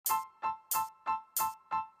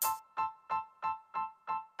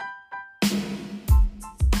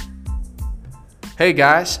Hey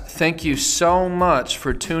guys, thank you so much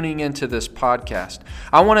for tuning into this podcast.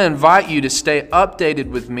 I want to invite you to stay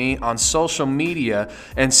updated with me on social media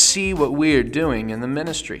and see what we are doing in the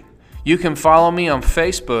ministry. You can follow me on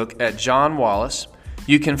Facebook at John Wallace.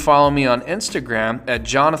 You can follow me on Instagram at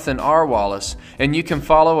Jonathan R. Wallace, and you can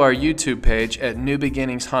follow our YouTube page at New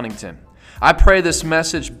Beginnings Huntington. I pray this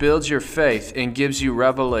message builds your faith and gives you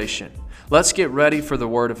revelation. Let's get ready for the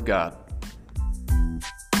Word of God.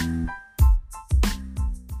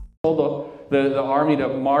 Told the army to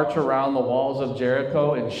march around the walls of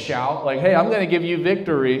Jericho and shout, like, hey, I'm going to give you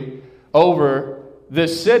victory over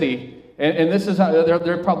this city. And this is how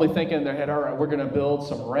they're probably thinking in their head, all right, we're going to build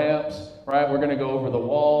some ramps, right? We're going to go over the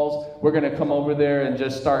walls. We're going to come over there and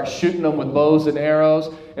just start shooting them with bows and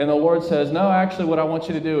arrows. And the Lord says, no, actually what I want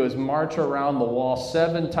you to do is march around the wall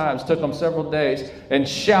 7 times. Took them several days, and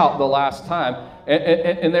shout the last time.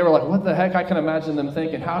 And they were like, what the heck? I can imagine them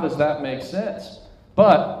thinking, how does that make sense?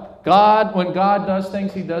 But when God does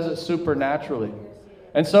things, He does it supernaturally.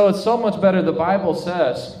 And so it's so much better. The Bible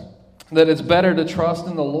says that it's better to trust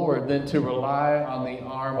in the Lord than to rely on the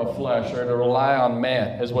arm of flesh, or to rely on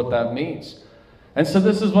man, is what that means. And so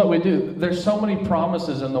this is what we do. There's so many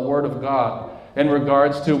promises in the Word of God in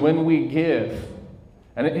regards to when we give.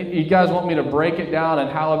 And you guys want me to break it down and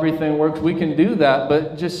how everything works? We can do that,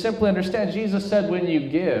 but just simply understand, Jesus said when you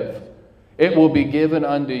give, it will be given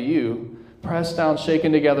unto you. Pressed down,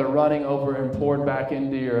 shaken together, running over, and poured back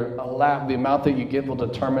into your lap. The amount that you give will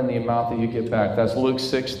determine the amount that you get back. That's Luke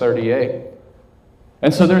 6:38.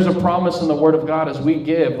 And so there's a promise in the Word of God. As we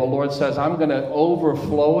give, the Lord says, I'm going to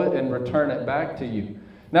overflow it and return it back to you.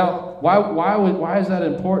 Now, why is that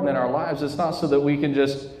important in our lives? It's not so that we can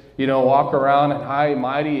just, walk around and high and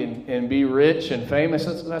mighty and be rich and famous.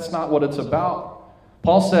 That's not what it's about.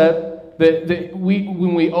 Paul said that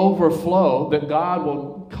when we overflow, that God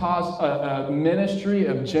will cause a ministry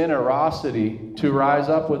of generosity to rise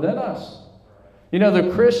up within us. The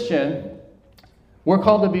Christian, we're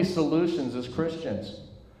called to be solutions as Christians.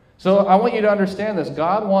 So I want you to understand this.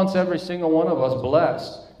 God wants every single one of us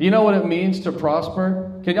blessed. You know what it means to prosper?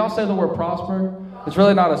 Can y'all say the word prosper? It's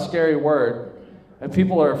really not a scary word. And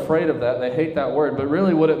people are afraid of that. They hate that word. But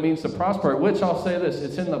really what it means to prosper, which I'll say this,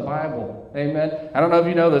 it's in the Bible. Amen? I don't know if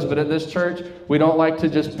you know this, but at this church, we don't like to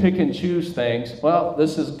just pick and choose things. Well,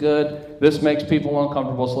 this is good. This makes people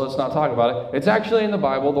uncomfortable, so let's not talk about it. It's actually in the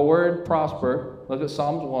Bible. The word prosper. Look at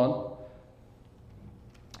Psalms 1.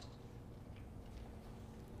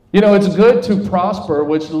 It's good to prosper,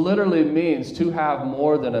 which literally means to have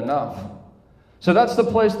more than enough. So that's the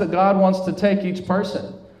place that God wants to take each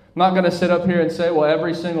person. I'm not going to sit up here and say, well,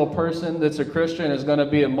 every single person that's a Christian is going to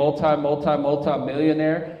be a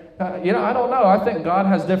multi-millionaire. I don't know. I think God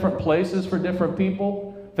has different places for different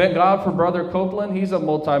people. Thank God for Brother Copeland. He's a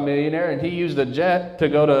multi-millionaire, and he used a jet to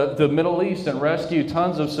go to the Middle East and rescue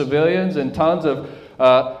tons of civilians and tons of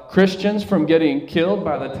Christians from getting killed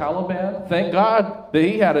by the Taliban. Thank God that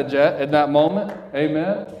he had a jet at that moment.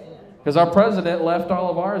 Amen. Because our president left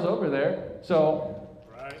all of ours over there. So,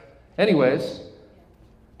 anyways.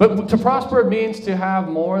 But to prosper means to have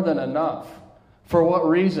more than enough. For what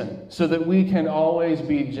reason? So that we can always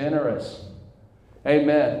be generous.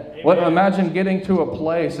 Amen. Imagine getting to a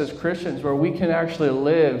place as Christians where we can actually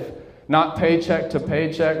live not paycheck to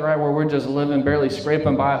paycheck, right? Where we're just living, barely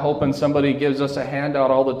scraping by, hoping somebody gives us a handout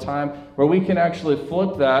all the time. Where we can actually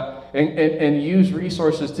flip that and use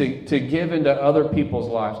resources to give into other people's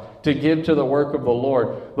lives, to give to the work of the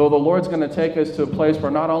Lord. Though the Lord's going to take us to a place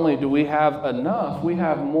where not only do we have enough, we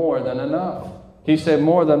have more than enough. He said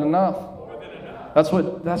more than enough. That's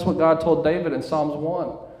what God told David in Psalms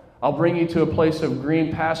 1. I'll bring you to a place of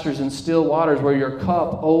green pastures and still waters where your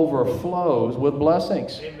cup overflows with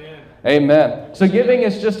blessings. Amen. Amen. So giving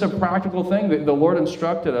is just a practical thing that the Lord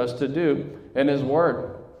instructed us to do in His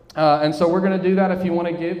Word. And so we're going to do that. If you want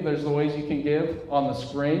to give, there's the ways you can give on the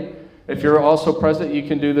screen. If you're also present, you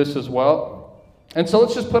can do this as well. And so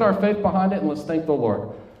let's just put our faith behind it and let's thank the Lord.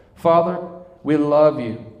 Father, we love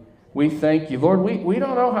you. We thank you. Lord, we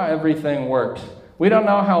don't know how everything works. We don't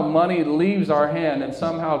know how money leaves our hand and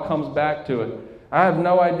somehow comes back to it. I have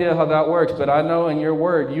no idea how that works, but I know in your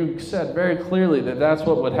word, you said very clearly that that's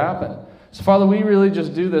what would happen. So Father, we really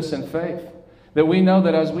just do this in faith. That we know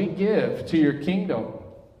that as we give to your kingdom,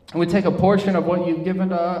 and we take a portion of what you've given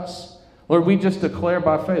to us, Lord, we just declare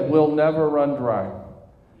by faith, we'll never run dry.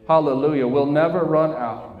 Hallelujah. We'll never run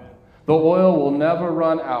out. The oil will never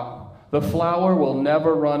run out. The flour will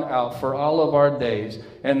never run out for all of our days.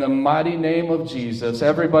 In the mighty name of Jesus,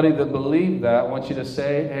 everybody that believed that, I want you to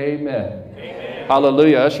say amen. Amen.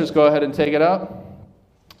 Hallelujah. Ushers, go ahead and take it up.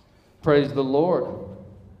 Praise the Lord.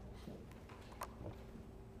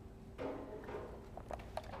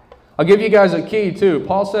 I'll give you guys a key too.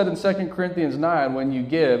 Paul said in 2 Corinthians 9, when you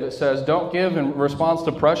give, it says, don't give in response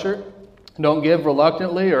to pressure. Don't give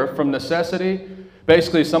reluctantly or from necessity.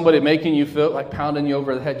 Basically, somebody making you feel like pounding you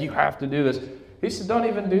over the head. You have to do this. He said, don't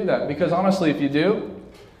even do that. Because honestly, if you do,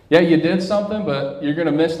 yeah, you did something, but you're going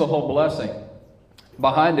to miss the whole blessing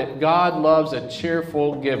behind it. God loves a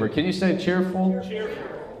cheerful giver. Can you say cheerful? Cheerful.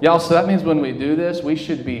 Y'all, so that means when we do this, we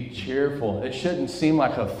should be cheerful. It shouldn't seem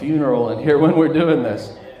like a funeral in here when we're doing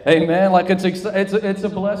this. Amen. Like it's a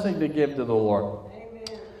blessing to give to the Lord.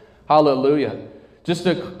 Amen. Hallelujah. Just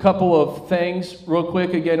a couple of things real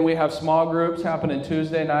quick. Again, we have small groups happening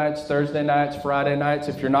Tuesday nights, Thursday nights, Friday nights.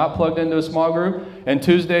 If you're not plugged into a small group, and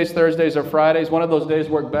Tuesdays, Thursdays, or Fridays, one of those days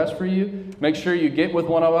work best for you, make sure you get with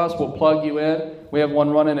one of us. We'll plug you in. We have one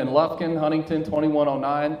running in Lufkin, Huntington,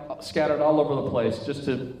 2109, scattered all over the place, just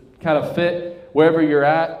to kind of fit wherever you're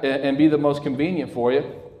at and be the most convenient for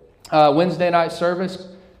you. Wednesday night service,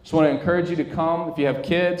 just want to encourage you to come. If you have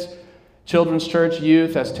kids, Children's Church,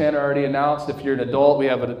 youth, as Tanner already announced. If you're an adult, we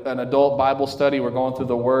have an adult Bible study. We're going through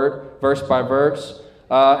the Word, verse by verse.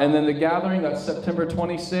 And then the gathering, that's September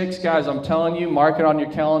 26th. Guys, I'm telling you, mark it on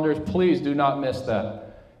your calendars. Please do not miss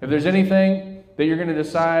that. If there's anything that you're going to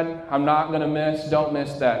decide, I'm not going to miss, don't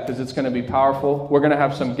miss that, because it's going to be powerful. We're going to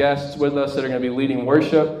have some guests with us that are going to be leading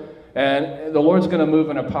worship. And the Lord's going to move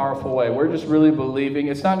in a powerful way. We're just really believing.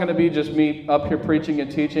 It's not going to be just me up here preaching and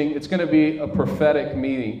teaching. It's going to be a prophetic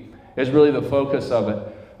meeting is really the focus of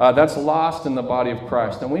it. That's lost in the body of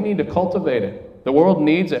Christ, and we need to cultivate it. The world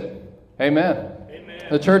needs it. Amen. Amen.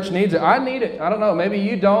 The church needs it. I need it. I don't know. Maybe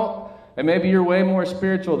you don't, and maybe you're way more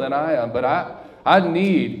spiritual than I am, but I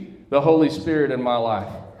need the Holy Spirit in my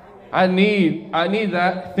life. I need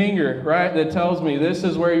that finger, right, that tells me this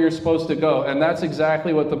is where you're supposed to go, and that's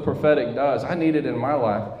exactly what the prophetic does. I need it in my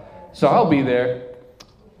life, so I'll be there.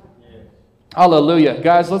 Hallelujah.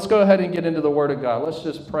 Guys, let's go ahead and get into the Word of God. Let's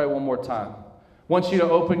just pray one more time. I want you to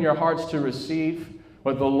open your hearts to receive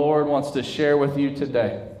what the Lord wants to share with you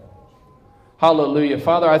today. Hallelujah.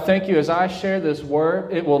 Father, I thank you as I share this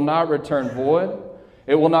Word, it will not return void.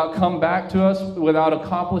 It will not come back to us without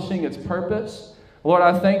accomplishing its purpose. Lord,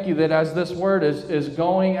 I thank you that as this Word is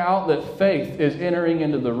going out, that faith is entering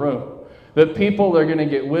into the room. That people are going to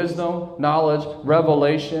get wisdom, knowledge,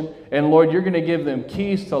 revelation, and Lord, you're going to give them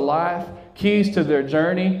keys to life, keys to their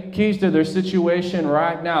journey, keys to their situation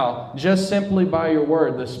right now. Just simply by your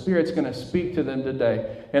word, the Spirit's going to speak to them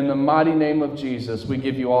today. In the mighty name of Jesus, we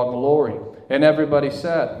give you all glory. And everybody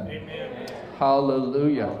said, amen.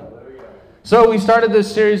 Hallelujah. So we started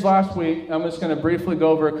this series last week. I'm just going to briefly go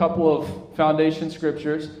over a couple of foundation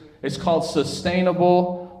scriptures. It's called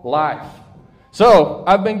Sustainable Life. So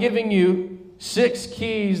I've been giving you 6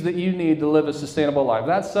 keys that you need to live a sustainable life.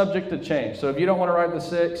 That's subject to change. So if you don't want to write the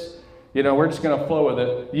 6, we're just going to flow with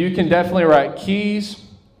it. You can definitely write keys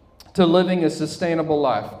to living a sustainable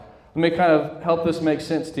life. Let me kind of help this make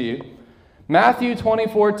sense to you. Matthew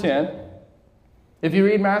 24:10. If you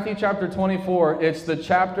read Matthew chapter 24, it's the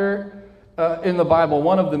chapter in the Bible,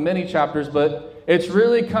 one of the many chapters, but it's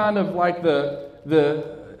really kind of like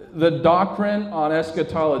the doctrine on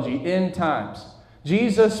eschatology, end times.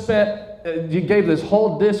 Jesus gave this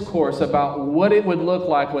whole discourse about what it would look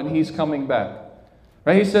like when he's coming back.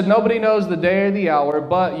 Right? He said, nobody knows the day or the hour,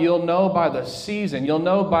 but you'll know by the season. You'll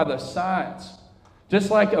know by the signs. Just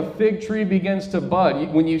like a fig tree begins to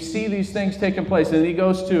bud, when you see these things taking place, and he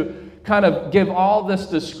goes to kind of give all this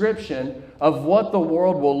description of what the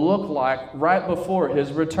world will look like right before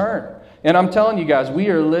his return. And I'm telling you guys, we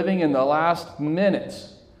are living in the last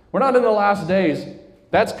minutes. We're not in the last days.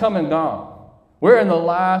 That's come and gone. We're in the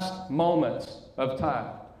last moments of time.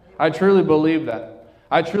 I truly believe that.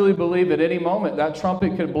 I truly believe at any moment that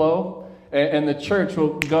trumpet could blow and the church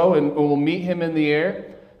will go and will meet him in the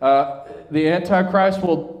air. The Antichrist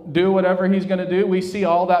will do whatever he's going to do. We see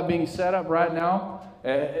all that being set up right now,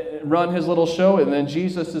 run his little show, and then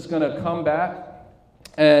Jesus is going to come back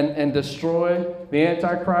and destroy the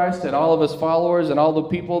Antichrist and all of his followers and all the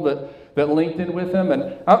people that linked in with him.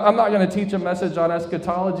 And I'm not going to teach a message on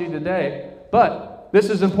eschatology today, but this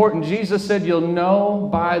is important. Jesus said, you'll know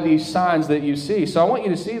by these signs that you see. So I want you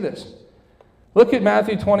to see this. Look at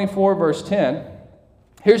Matthew 24, verse 10.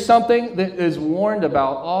 Here's something that is warned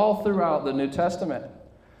about all throughout the New Testament.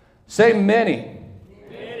 Say many.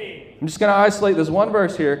 Many. I'm just going to isolate this one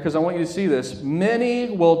verse here because I want you to see this.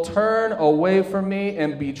 Many will turn away from me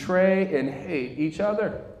and betray and hate each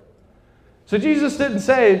other. So Jesus didn't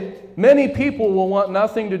say many people will want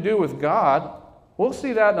nothing to do with God. We'll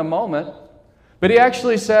see that in a moment. But he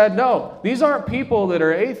actually said, no, these aren't people that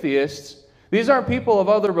are atheists. These aren't people of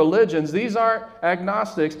other religions. These aren't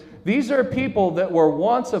agnostics. These are people that were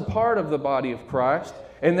once a part of the body of Christ.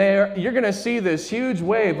 And you're going to see this huge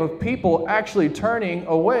wave of people actually turning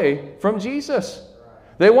away from Jesus.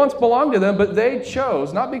 They once belonged to them, but they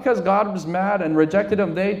chose, not because God was mad and rejected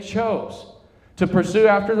them, they chose to pursue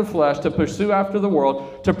after the flesh, to pursue after the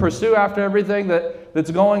world, to pursue after everything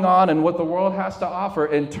that's going on and what the world has to offer,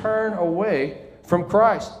 and turn away from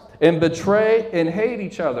Christ and betray and hate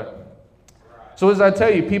each other. So as I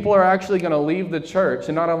tell you, people are actually going to leave the church,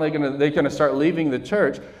 and not only they're going to start leaving the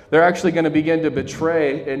church, they're actually going to begin to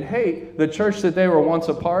betray and hate the church that they were once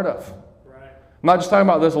a part of. Right. I'm not just talking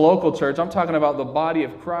about this local church. I'm talking about the body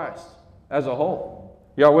of Christ as a whole.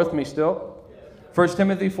 Y'all with me still? 1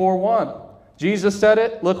 Timothy 4:1. Jesus said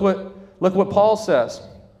it. Look what Paul says.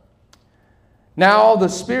 Now the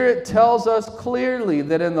Spirit tells us clearly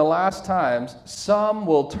that in the last times some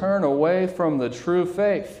will turn away from the true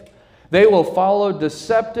faith. They will follow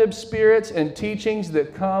deceptive spirits and teachings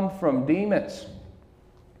that come from demons.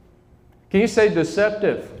 Can you say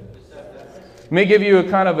deceptive? Let me give you a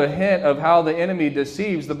kind of a hint of how the enemy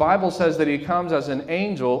deceives. The Bible says that he comes as an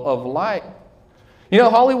angel of light. You know,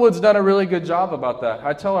 Hollywood's done a really good job about that.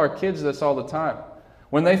 I tell our kids this all the time.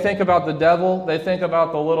 When they think about the devil, they think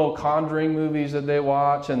about the little Conjuring movies that they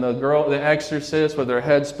watch and the Exorcist with their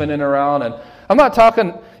head spinning around. And I'm not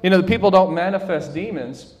talking, the people don't manifest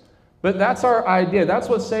demons. But that's our idea. That's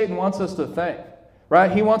what Satan wants us to think,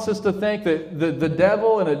 right? He wants us to think that the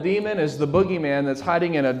devil and a demon is the boogeyman that's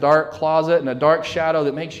hiding in a dark closet and a dark shadow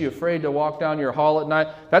that makes you afraid to walk down your hall at night.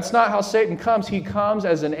 That's not how Satan comes. He comes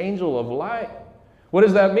as an angel of light. What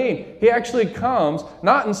does that mean? He actually comes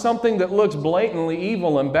not in something that looks blatantly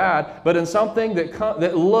evil and bad, but in something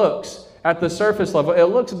that looks at the surface level. It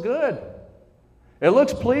looks good. It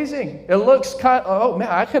looks pleasing. It looks oh man,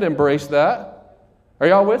 I could embrace that. Are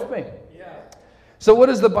y'all with me? Yeah. So what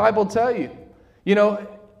does the Bible tell you?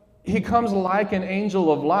 He comes like an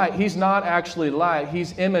angel of light. He's not actually light.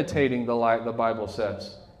 He's imitating the light, the Bible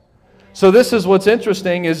says. So this is what's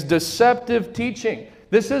interesting, is deceptive teaching.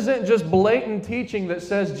 This isn't just blatant teaching that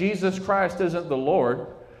says Jesus Christ isn't the Lord,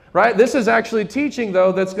 right? This is actually teaching,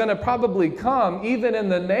 though, that's going to probably come even in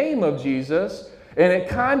the name of Jesus. And it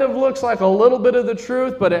kind of looks like a little bit of the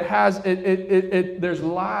truth, but there's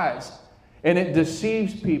lies. And it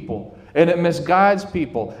deceives people, and it misguides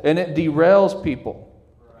people, and it derails people.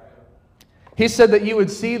 He said that you would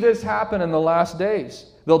see this happen in the last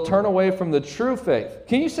days. They'll turn away from the true faith.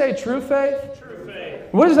 Can you say true faith? True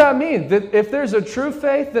faith. What does that mean? That if there's a true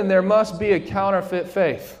faith, then there must be a counterfeit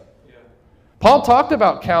faith. Yeah. Paul talked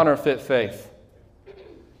about counterfeit faith.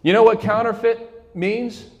 You know what counterfeit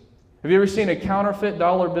means? Have you ever seen a counterfeit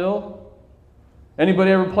dollar bill? Anybody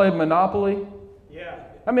ever played Monopoly? Yeah.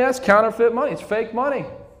 I mean, that's counterfeit money. It's fake money.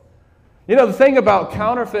 The thing about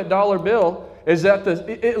counterfeit dollar bill is that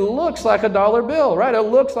it looks like a dollar bill, right? It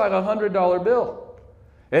looks like a $100 bill.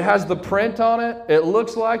 It has the print on it. It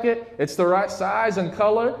looks like it. It's the right size and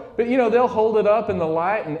color. But, they'll hold it up in the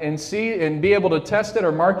light and see and be able to test it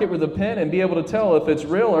or mark it with a pen and be able to tell if it's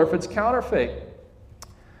real or if it's counterfeit.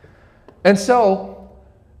 And so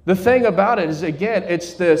the thing about it is, again,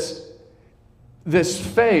 it's this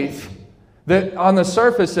faith that on the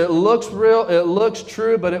surface, it looks real, it looks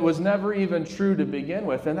true, but it was never even true to begin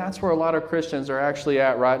with. And that's where a lot of Christians are actually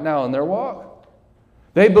at right now in their walk.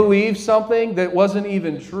 They believe something that wasn't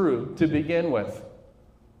even true to begin with.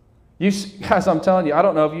 Guys, I'm telling you, I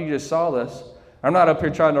don't know if you just saw this. I'm not up here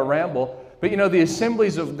trying to ramble. But the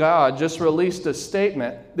Assemblies of God just released a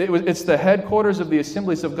statement. It's the headquarters of the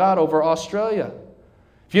Assemblies of God over Australia.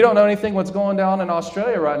 If you don't know anything what's going down in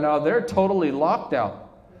Australia right now, they're totally locked down.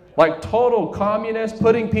 Like total communists,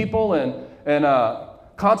 putting people in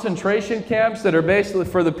concentration camps that are basically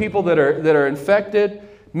for the people that are infected,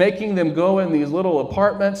 making them go in these little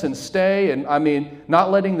apartments and stay, and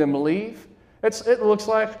not letting them leave. It looks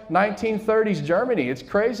like 1930s Germany. It's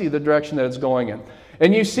crazy the direction that it's going in.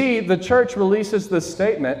 And you see the church releases this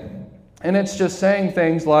statement, and it's just saying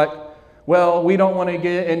things like, well, we don't want to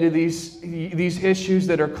get into these issues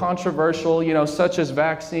that are controversial, such as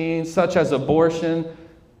vaccines, such as abortion.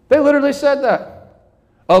 They literally said that.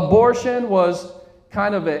 Abortion was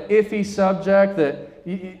kind of an iffy subject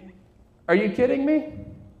are you kidding me?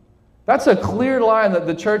 That's a clear line that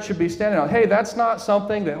the church should be standing on. Hey, that's not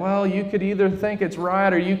something that, you could either think it's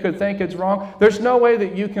right or you could think it's wrong. There's no way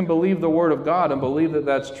that you can believe the Word of God and believe that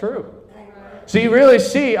that's true. So you really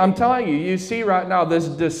see, I'm telling you, you see right now this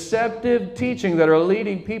deceptive teaching that are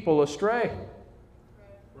leading people astray.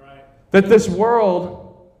 Right. That this world...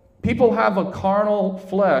 People have a carnal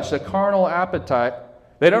flesh, a carnal appetite.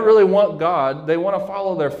 They don't really want God. They want to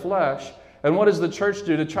follow their flesh. And what does the church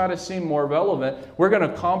do to try to seem more relevant? We're going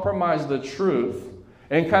to compromise the truth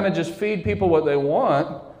and kind of just feed people what they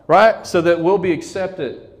want, right? So that we'll be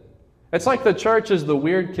accepted. It's like the church is the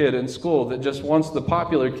weird kid in school that just wants the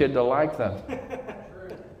popular kid to like them.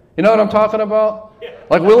 You know what I'm talking about?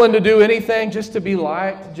 Like willing to do anything just to be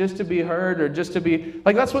liked, just to be heard, or just to be...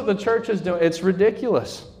 Like that's what the church is doing. It's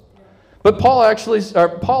ridiculous. But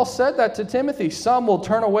Paul said that to Timothy. Some will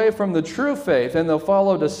turn away from the true faith and they'll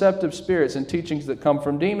follow deceptive spirits and teachings that come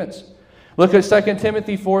from demons. Look at 2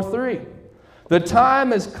 Timothy 4:3. The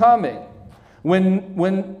time is coming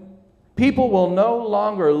when people will no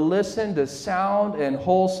longer listen to sound and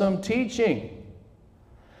wholesome teaching.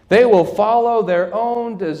 They will follow their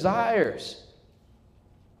own desires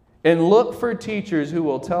and look for teachers who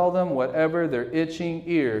will tell them whatever their itching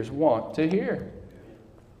ears want to hear.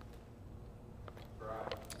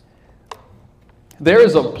 There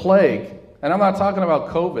is a plague, and I'm not talking about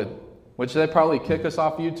COVID, which they probably kick us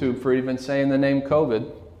off YouTube for even saying the name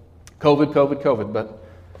COVID. COVID, but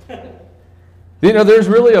you know, there's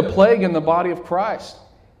really a plague in the body of Christ.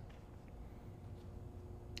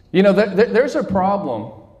 You know, there's a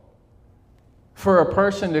problem for a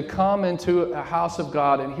person to come into a house of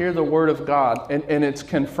God and hear the Word of God, and it's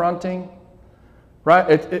confronting, right?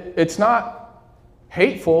 It's not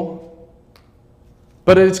hateful,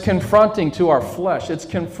 but it's confronting to our flesh. It's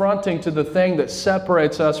confronting to the thing that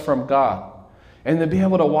separates us from God. And to be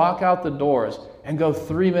able to walk out the doors and go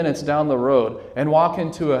 3 minutes down the road and walk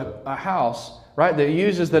into a house, right, that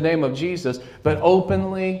uses the name of Jesus, but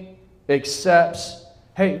openly accepts,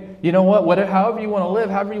 hey, you know what, however you want to live,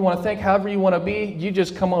 however you want to think, however you want to be, you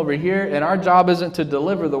just come over here, and our job isn't to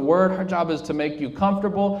deliver the word. Our job is to make you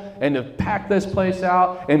comfortable and to pack this place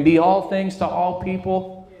out and be all things to all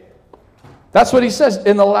people. That's what he says.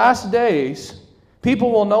 In the last days,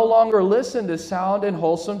 people will no longer listen to sound and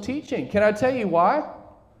wholesome teaching. Can I tell you why?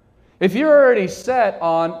 If you're already set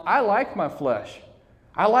on, I like my flesh,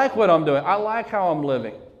 I like what I'm doing, I like how I'm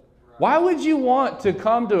living, why would you want to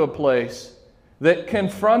come to a place that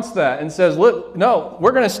confronts that and says, look, no,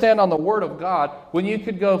 we're going to stand on the Word of God, when you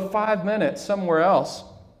could go 5 minutes somewhere else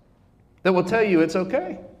that will tell you it's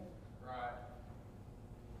okay? Right.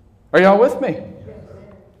 Are y'all with me?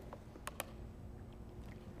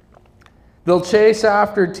 They'll chase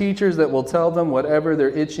after teachers that will tell them whatever their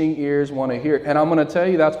itching ears want to hear. And I'm going to tell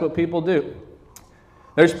you that's what people do.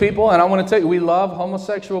 There's people, and I want to tell you, we love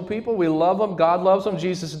homosexual people. We love them. God loves them.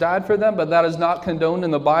 Jesus died for them. But that is not condoned in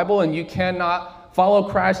the Bible. And you cannot follow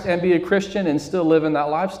Christ and be a Christian and still live in that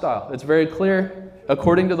lifestyle. It's very clear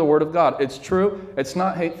according to the Word of God. It's true. It's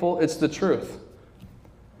not hateful. It's the truth.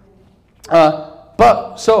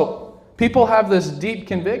 So people have this deep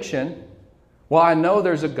conviction, well, I know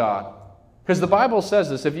there's a God. Because the Bible says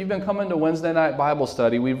this. If you've been coming to Wednesday night Bible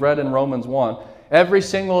study, we've read in Romans 1, every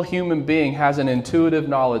single human being has an intuitive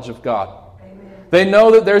knowledge of God. Amen. They know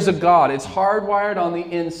that there's a God. It's hardwired on the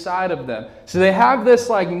inside of them. So they have this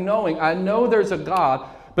like knowing, I know there's a God,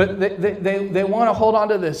 but they want to hold on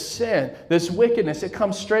to this sin, this wickedness. It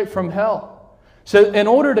comes straight from hell. So in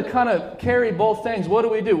order to kind of carry both things, what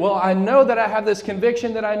do? Well, I know that I have this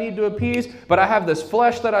conviction that I need to appease, but I have this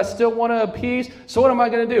flesh that I still want to appease. So what am I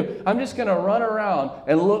going to do? I'm just going to run around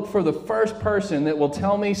and look for the first person that will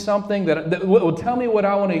tell me something, that will tell me what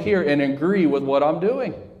I want to hear and agree with what I'm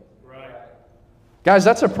doing. Right. Guys,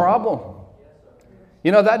 that's a problem.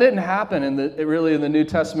 You know, that didn't happen in the New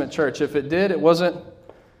Testament church. If it did, there wasn't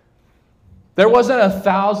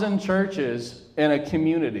 1,000 churches in a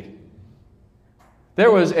community. There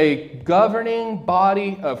was a governing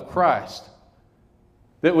body of Christ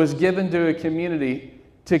that was given to a community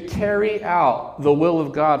to carry out the will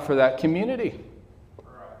of God for that community.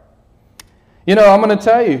 You know, I'm going to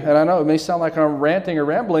tell you, and I know it may sound like I'm ranting or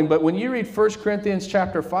rambling, but when you read 1 Corinthians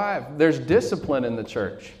chapter 5, there's discipline in the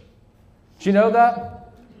church. Did you know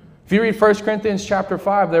that? If you read 1 Corinthians chapter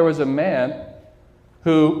 5, there was a man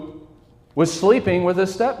who was sleeping with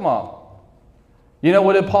his stepmom. You know,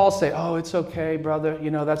 what did Paul say? Oh, it's okay, brother.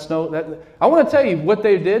 You know, I want to tell you what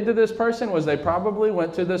they did to this person was they probably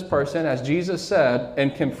went to this person, as Jesus said,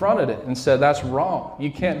 and confronted it and said, that's wrong.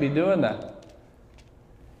 You can't be doing that.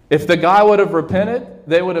 If the guy would have repented,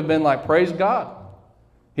 they would have been like, praise God.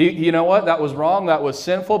 You know what? That was wrong. That was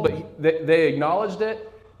sinful, but they acknowledged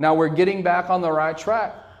it. Now we're getting back on the right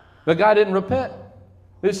track. The guy didn't repent.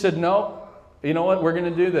 They said, no, you know what? We're going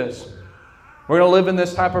to do this. We're going to live in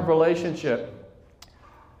this type of relationship.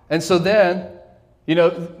 And so then, you know,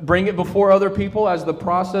 bring it before other people as the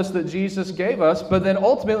process that Jesus gave us. But then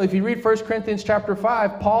ultimately, if you read 1 Corinthians chapter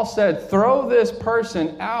 5, Paul said, throw this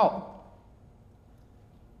person out.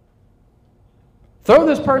 Throw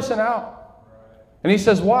this person out. And he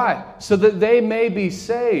says, why? So that they may be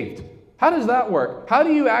saved. How does that work? How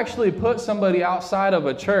do you actually put somebody outside of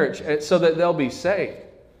a church so that they'll be saved?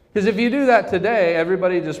 Because if you do that today,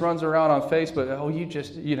 everybody just runs around on Facebook, oh,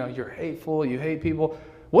 you're hateful, you hate people.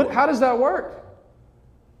 How does that work?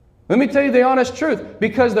 Let me tell you the honest truth.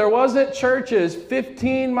 Because there wasn't churches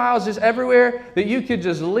 15 miles just everywhere that you could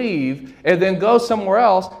just leave and then go somewhere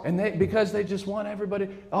else. And because they just want everybody,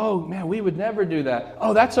 oh man, we would never do that.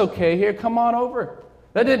 Oh, that's okay. Here, come on over.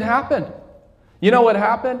 That didn't happen. You know what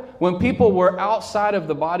happened? When people were outside of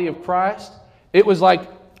the body of Christ, it was like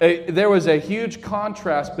there was a huge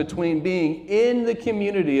contrast between being in the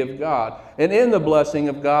community of God and in the blessing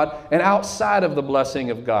of God and outside of the blessing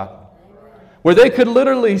of God. Where they could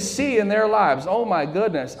literally see in their lives, oh my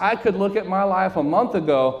goodness, I could look at my life a month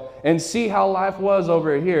ago and see how life was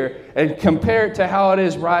over here and compare it to how it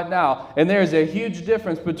is right now. And there's a huge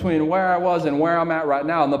difference between where I was and where I'm at right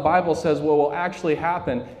now. And the Bible says what will actually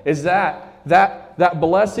happen is that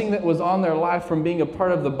blessing that was on their life from being a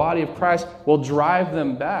part of the body of Christ will drive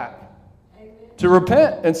them back to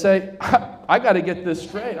repent and say, I got to get this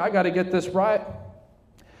straight. I got to get this right.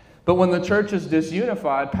 But when the church is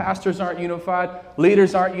disunified, pastors aren't unified,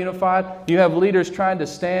 leaders aren't unified, you have leaders trying to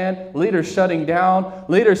stand, leaders shutting down,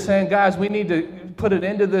 leaders saying, guys, we need to put an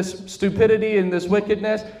end to this stupidity and this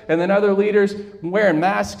wickedness, and then other leaders wearing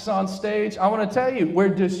masks on stage. I want to tell you,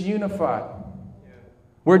 we're disunified.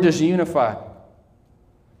 We're disunified.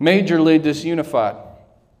 Majorly disunified.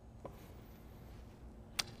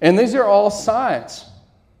 And these are all signs.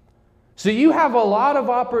 So you have a lot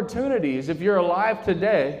of opportunities, if you're alive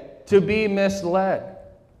today, to be misled.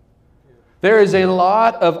 There is a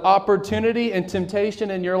lot of opportunity and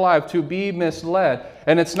temptation in your life to be misled.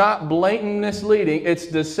 And it's not blatant misleading. It's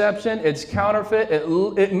deception. It's counterfeit.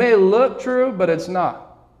 It may look true, but it's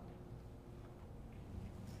not.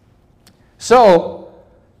 So,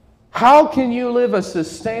 how can you live a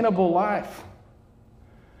sustainable life?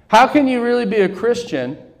 How can you really be a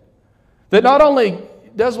Christian that not only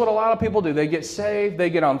does what a lot of people do? They get saved, they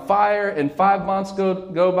get on fire, and 5 months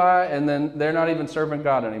go by, and then they're not even serving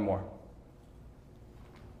God anymore.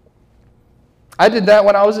 I did that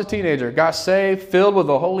when I was a teenager. Got saved, filled with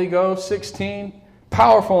the Holy Ghost, 16,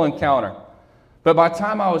 powerful encounter. But by the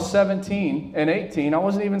time I was 17 and 18, I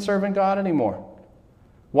wasn't even serving God anymore.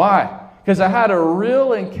 Why? Because I had a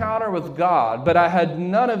real encounter with God, but I had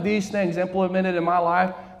none of these things implemented in my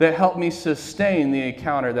life that helped me sustain the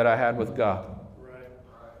encounter that I had with God.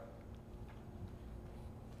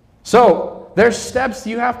 So, there's steps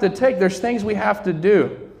you have to take. There's things we have to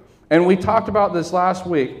do. And we talked about this last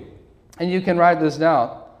week. And you can write this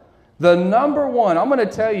down. The number one, I'm going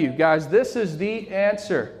to tell you guys, this is the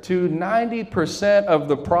answer to 90% of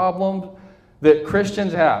the problem that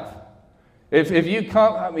Christians have. If you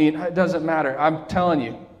come, I mean, it doesn't matter. I'm telling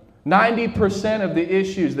you, 90% of the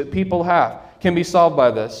issues that people have can be solved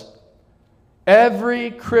by this.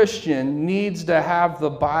 Every Christian needs to have the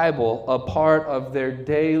Bible a part of their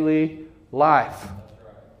daily life.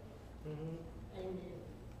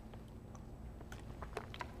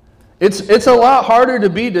 It's a lot harder to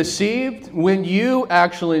be deceived when you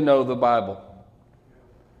actually know the Bible.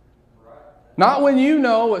 Not when you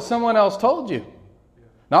know what someone else told you.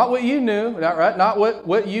 Not what you knew, right? Not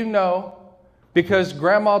what you know because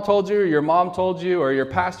grandma told you or your mom told you or your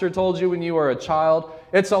pastor told you when you were a child.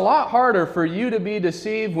 It's a lot harder for you to be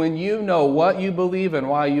deceived when you know what you believe and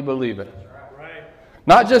why you believe it.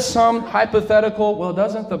 Not just some hypothetical, well,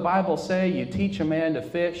 doesn't the Bible say you teach a man to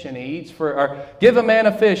fish and he eats or give a man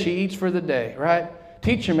a fish, he eats for the day, right?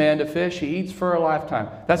 Teach a man to fish, he eats for a lifetime.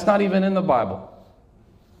 That's not even in the Bible.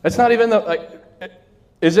 That's not even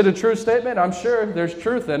is it a true statement? I'm sure there's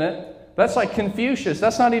truth in it. That's like Confucius.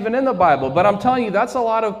 That's not even in the Bible. But I'm telling you, that's a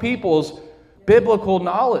lot of people's biblical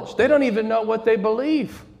knowledge. They don't even know what they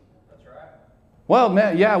believe. Well,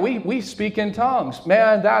 man, yeah, we speak in tongues.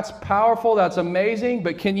 Man, that's powerful. That's amazing.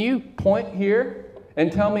 But can you point here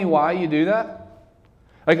and tell me why you do that?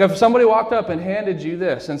 Like if somebody walked up and handed you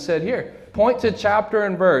this and said, here, point to chapter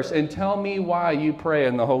and verse and tell me why you pray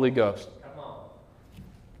in the Holy Ghost. Come on.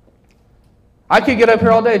 I could get up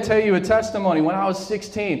here all day and tell you a testimony. When I was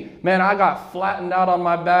 16, man, I got flattened out on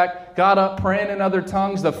my back, got up praying in other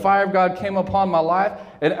tongues. The fire of God came upon my life.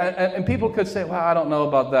 And people could say, well, I don't know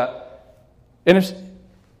about that. And if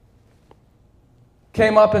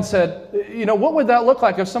came up and said, you know, what would that look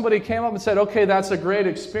like if somebody came up and said, okay, that's a great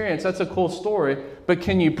experience, that's a cool story, but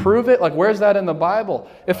can you prove it? Like, where's that in the Bible?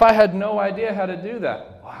 If I had no idea how to do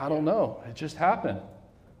that, well, I don't know. It just happened.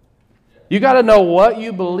 You got to know what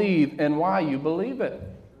you believe and why you believe it.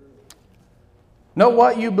 Know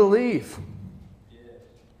what you believe.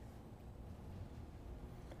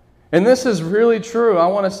 And this is really true. I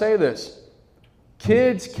want to say this.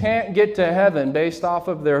 Kids can't get to heaven based off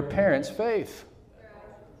of their parents' faith.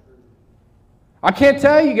 I can't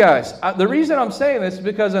tell you guys. The reason I'm saying this is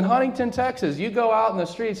because in Huntington, Texas, you go out in the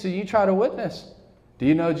streets and you try to witness. Do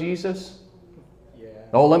you know Jesus? Yeah.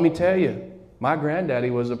 Oh, let me tell you. My granddaddy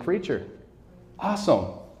was a preacher.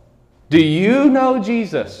 Awesome. Do you know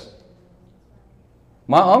Jesus?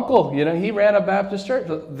 My uncle, he ran a Baptist church.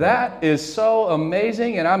 That is so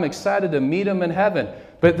amazing, and I'm excited to meet him in heaven.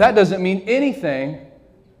 But that doesn't mean anything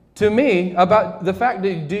to me about the fact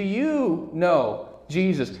that, do you know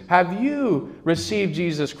Jesus? Have you received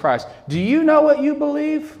Jesus Christ? Do you know what you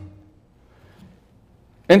believe?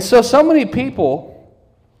 And so many people,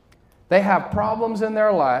 they have problems in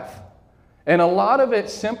their life, and a lot of it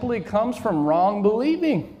simply comes from wrong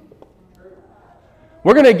believing.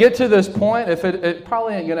 We're going to get to this point. If it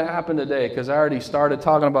probably ain't going to happen today because I already started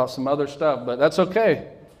talking about some other stuff, but that's okay.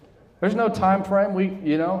 There's no time frame.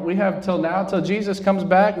 We have till now, till Jesus comes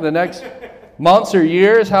back, the next months or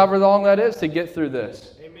years, however long that is, to get through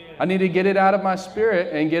this. Amen. I need to get it out of my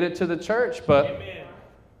spirit and get it to the church. But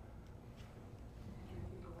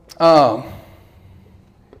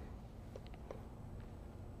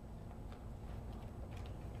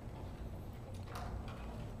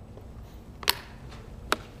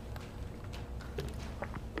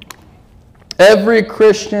every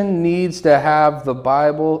Christian needs to have the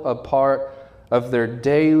Bible a part of their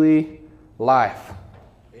daily life.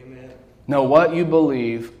 Amen. Know what you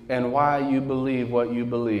believe and why you believe what you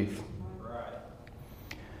believe. Right.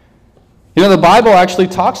 The Bible actually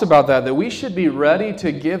talks about that we should be ready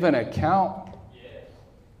to give an account.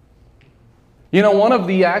 Yes. One of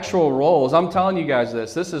the actual roles, I'm telling you guys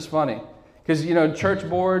this is funny. Because, church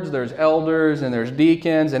boards, there's elders and there's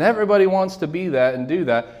deacons, and everybody wants to be that and do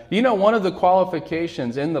that. One of the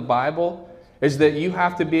qualifications in the Bible is that you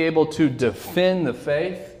have to be able to defend the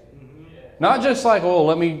faith. Not just like,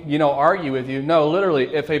 let me, argue with you. No,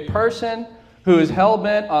 literally, if a person who is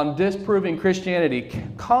hell-bent on disproving Christianity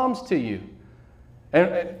comes to you,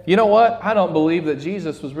 and you know what? I don't believe that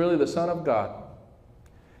Jesus was really the Son of God.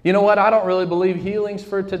 You know what? I don't really believe healings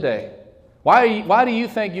for today. Why do you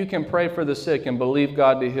think you can pray for the sick and believe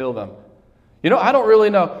God to heal them? I don't really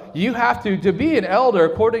know. You have to be an elder,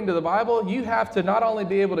 according to the Bible, you have to not only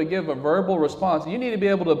be able to give a verbal response, you need to be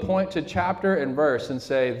able to point to chapter and verse and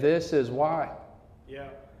say, this is why. Yeah,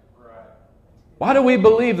 right. Why do we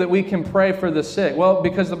believe that we can pray for the sick? Well,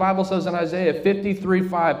 because the Bible says in Isaiah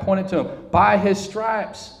 53:5, point it to him, by his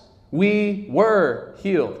stripes we were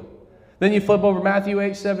healed. Then you flip over Matthew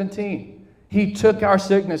 8:17. He took our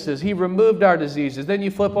sicknesses. He removed our diseases. Then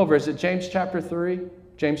you flip over. Is it James chapter 3?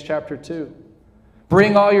 James chapter 2.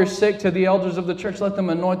 Bring all your sick to the elders of the church. Let them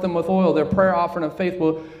anoint them with oil. Their prayer offering of faith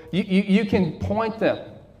will... You can point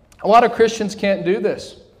them. A lot of Christians can't do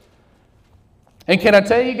this. And can I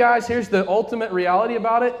tell you guys, here's the ultimate reality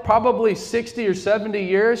about it. Probably 60 or 70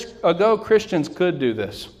 years ago, Christians could do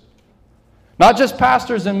this. Not just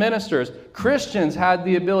pastors and ministers. Christians had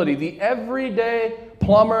the ability. The everyday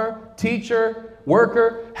plumber, teacher,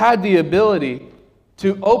 worker had the ability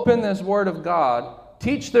to open this Word of God,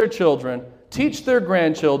 teach their children, teach their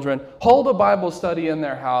grandchildren, hold a Bible study in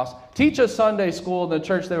their house, teach a Sunday school in the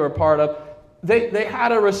church they were part of. They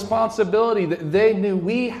had a responsibility that they knew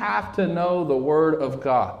we have to know the Word of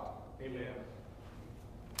God. Amen.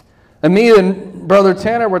 And me and Brother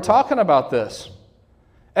Tanner were talking about this.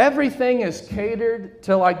 Everything is catered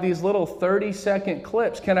to like these little 30-second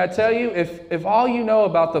clips. Can I tell you, if all you know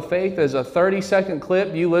about the faith is a 30-second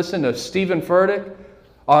clip, you listen to Stephen Furtick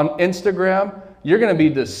on Instagram, you're going to be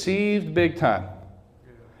deceived big time.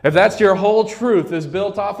 If that's your whole truth is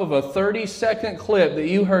built off of a 30-second clip that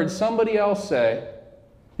you heard somebody else say,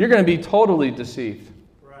 you're going to be totally deceived.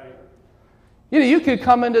 Right. You could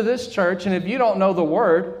come into this church, and if you don't know the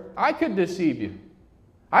Word, I could deceive you.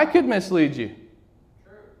 I could mislead you.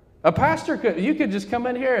 A pastor you could just come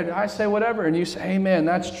in here and I say whatever and you say, amen,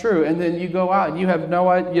 that's true. And then you go out and you have no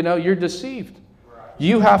idea, you're deceived. Right.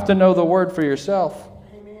 You have to know the Word for yourself.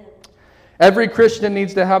 Amen. Every Christian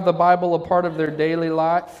needs to have the Bible a part of their daily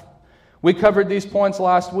life. We covered these points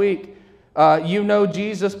last week. You know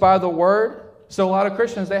Jesus by the Word. So a lot of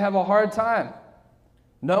Christians, they have a hard time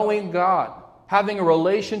knowing God. Having a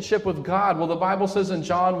relationship with God. Well, the Bible says in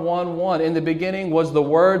John 1:1, in the beginning was the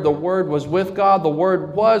Word was with God, the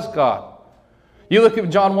Word was God. You look at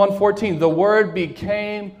John 1:14, the Word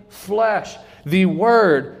became flesh. The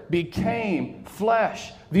Word became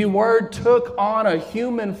flesh. The Word took on a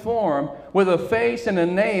human form with a face and a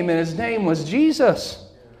name, and His name was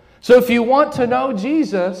Jesus. So if you want to know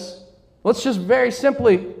Jesus, let's just very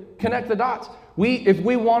simply connect the dots. If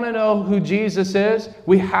we want to know who Jesus is,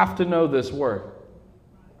 we have to know this word.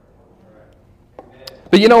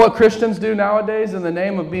 But you know what Christians do nowadays in the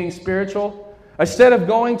name of being spiritual? Instead of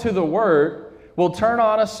going to the word, we'll turn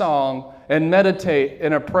on a song and meditate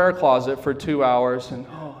in a prayer closet for 2 hours. And,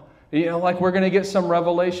 like we're going to get some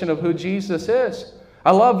revelation of who Jesus is.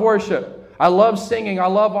 I love worship. I love singing. I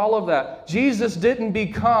love all of that. Jesus didn't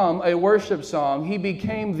become a worship song. He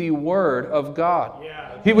became the Word of God.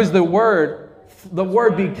 Yeah, he was the Word. The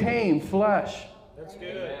Word became flesh. That's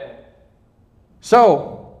good.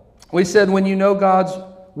 So, we said when you know God's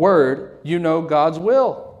Word, you know God's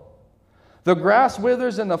will. The grass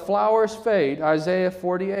withers and the flowers fade, Isaiah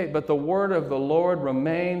 48, but the word of the Lord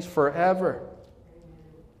remains forever.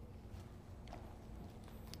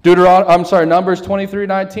 Numbers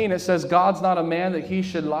 23:19, it says, God's not a man that he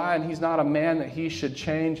should lie, and he's not a man that he should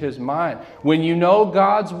change his mind. When you know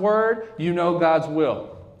God's word, you know God's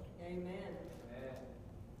will. Amen.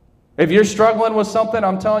 If you're struggling with something,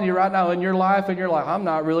 I'm telling you right now in your life, and you're like, I'm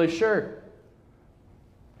not really sure.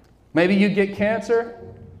 Maybe you get cancer.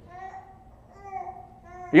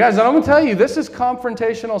 You guys, I'm going to tell you, this is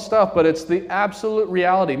confrontational stuff, but it's the absolute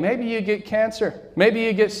reality. Maybe you get cancer. Maybe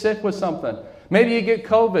you get sick with something. Maybe you get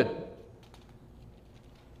COVID.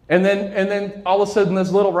 And then all of a sudden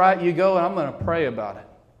this little right, you go, and I'm going to pray about it.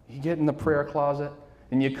 You get in the prayer closet,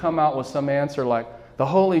 and you come out with some answer like, the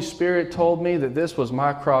Holy Spirit told me that this was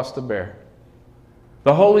my cross to bear.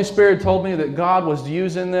 The Holy Spirit told me that God was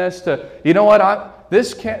using this to, you know what,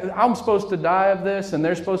 I'm supposed to die of this, and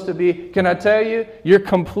they're supposed to be. Can I tell you, you're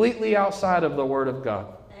completely outside of the Word of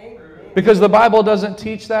God. Amen. Because the Bible doesn't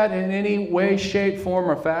teach that in any way, shape, form,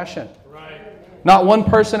 or fashion. Right. Not one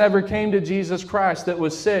person ever came to Jesus Christ that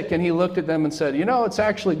was sick, and he looked at them and said, you know, it's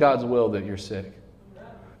actually God's will that you're sick.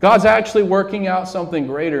 God's actually working out something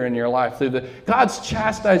greater in your life. God's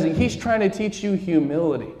chastising. He's trying to teach you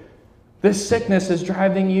humility. This sickness is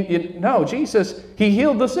driving you. No, Jesus, he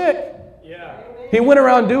healed the sick. Yeah. He went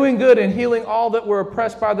around doing good and healing all that were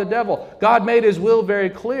oppressed by the devil. God made his will very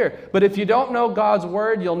clear. But if you don't know God's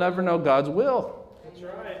word, you'll never know God's will. That's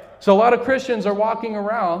right. So a lot of Christians are walking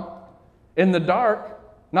around in the dark,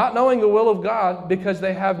 not knowing the will of God because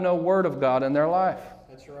they have no word of God in their life.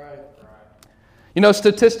 That's right. You know,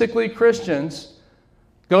 statistically, Christians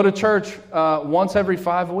go to church once every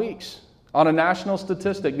 5 weeks. On a national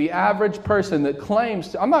statistic, the average person that claims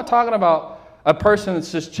to, I'm not talking about a person that's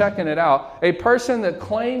just checking it out. A person that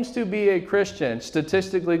claims to be a Christian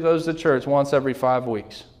statistically goes to church once every 5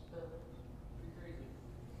 weeks.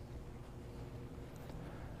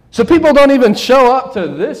 So people don't even show up to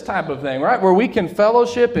this type of thing, right? Where we can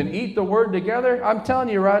fellowship and eat the Word together. I'm telling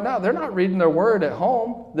you right now, they're not reading their Word at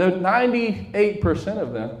home. They're 98%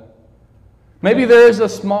 of them. Maybe there is a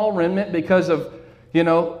small remnant because of,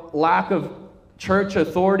 lack of church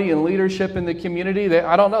authority and leadership in the community.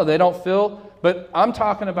 I don't know. They don't feel. But I'm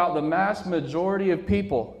talking about the mass majority of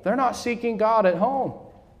people. They're not seeking God at home.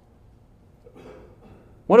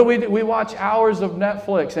 What do? We watch hours of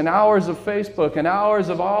Netflix and hours of Facebook and hours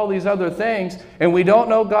of all these other things, and we don't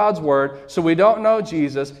know God's Word, so we don't know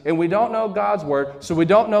Jesus, and we don't know God's Word, so we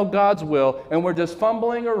don't know God's will, and we're just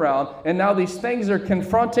fumbling around, and now these things are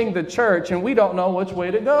confronting the church, and we don't know which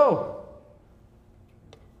way to go.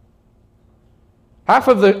 Half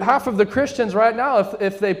of the Christians right now,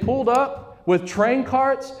 if they pulled up with train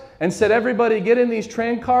carts and said, everybody get in these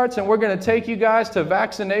train carts and we're going to take you guys to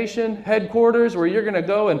vaccination headquarters where you're going to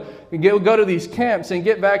go and go to these camps and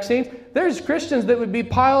get vaccines, there's Christians that would be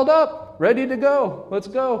piled up, ready to go. Let's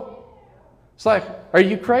go. It's like, are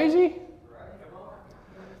you crazy?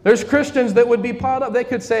 There's Christians that would be piled up. They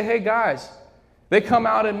could say, hey guys, they come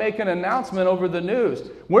out and make an announcement over the news.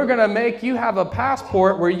 We're going to make you have a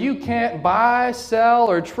passport where you can't buy,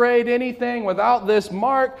 sell, or trade anything without this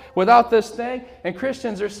mark, without this thing. And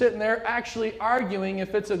Christians are sitting there actually arguing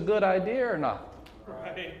if it's a good idea or not.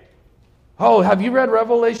 Right. Oh, have you read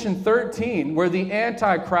Revelation 13 where the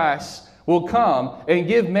Antichrist will come and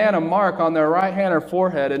give man a mark on their right hand or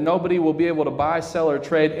forehead, and nobody will be able to buy, sell, or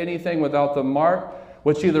trade anything without the mark,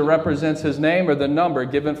 which either represents his name or the number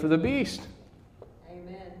given for the beast?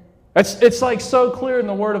 It's like so clear in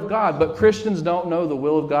the Word of God, but Christians don't know the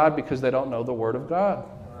will of God because they don't know the Word of God.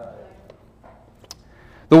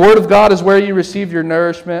 The Word of God is where you receive your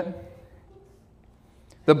nourishment.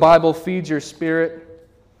 The Bible feeds your spirit.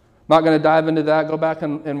 I'm not going to dive into that. Go back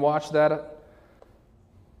and watch that.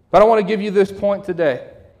 But I want to give you this point today.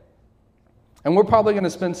 And we're probably going to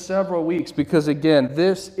spend several weeks because, again,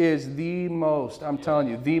 this is the most, I'm telling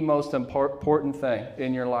you, the most important thing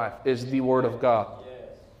in your life is the Word of God.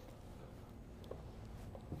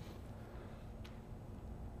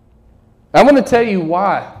 I'm going to tell you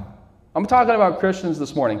why. I'm talking about Christians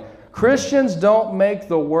this morning. Christians don't make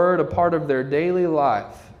the Word a part of their daily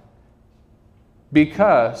life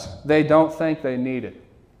because they don't think they need it.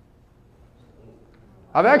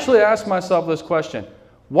 I've actually asked myself this question.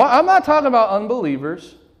 I'm not talking about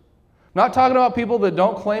unbelievers. I'm not talking about people that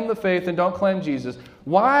don't claim the faith and don't claim Jesus.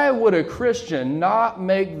 Why would a Christian not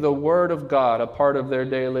make the Word of God a part of their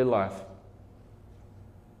daily life?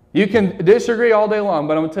 You can disagree all day long,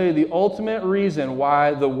 but I'm going to tell you the ultimate reason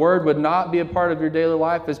why the Word would not be a part of your daily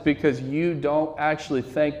life is because you don't actually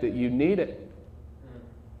think that you need it.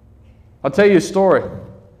 I'll tell you a story to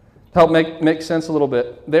help make sense a little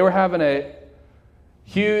bit. They were having a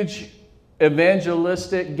huge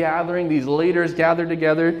evangelistic gathering. These leaders gathered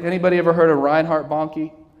together. Anybody ever heard of Reinhard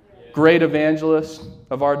Bonnke? Great evangelist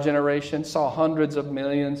of our generation. Saw hundreds of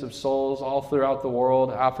millions of souls all throughout the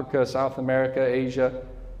world, Africa, South America, Asia.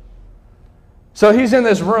 So he's in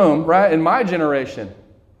this room, right, in my generation,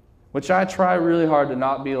 which I try really hard to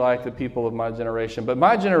not be like the people of my generation. But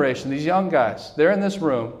my generation, these young guys, they're in this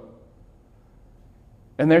room,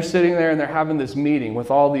 and they're sitting there and they're having this meeting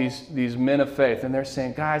with all these men of faith, and they're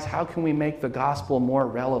saying, guys, how can we make the gospel more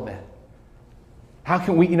relevant? How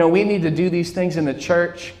can we, we need to do these things in the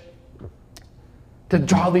church to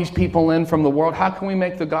draw these people in from the world. How can we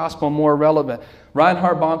make the gospel more relevant?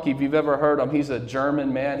 Reinhard Bonnke, if you've ever heard him, he's a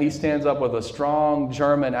German man. He stands up with a strong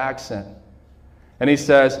German accent. And he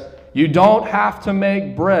says, you don't have to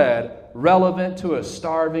make bread relevant to a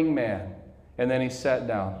starving man. And then he sat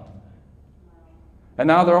down. And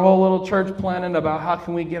now their whole little church planning about how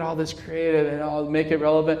can we get all this creative and make it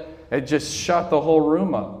relevant. It just shut the whole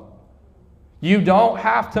room up. You don't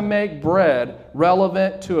have to make bread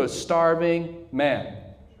relevant to a starving man.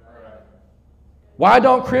 Why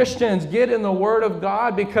don't Christians get in the Word of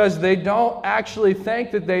God? Because they don't actually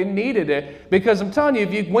think that they needed it. Because I'm telling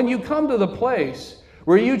you, when you come to the place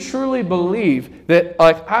where you truly believe that,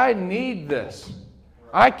 like, I need this.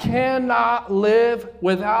 I cannot live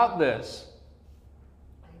without this.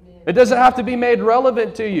 It doesn't have to be made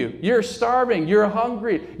relevant to you. You're starving. You're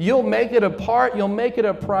hungry. You'll make it a part. You'll make it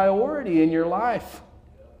a priority in your life.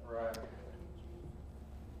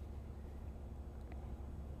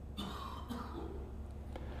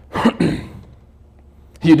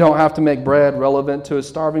 You don't have to make bread relevant to a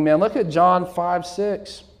starving man. Look at John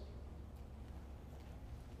 5:6.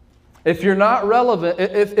 If you're not relevant,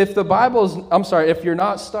 if the Bible's, if you're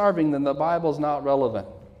not starving, then the Bible's not relevant.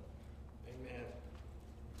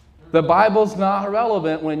 The Bible's not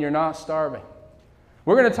relevant when you're not starving.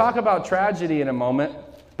 We're going to talk about tragedy in a moment,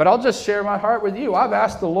 but I'll just share my heart with you. I've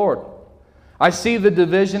asked the Lord. I see the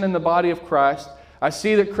division in the body of Christ. I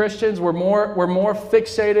see that Christians were more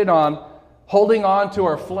fixated on holding on to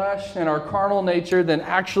our flesh and our carnal nature than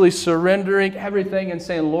actually surrendering everything and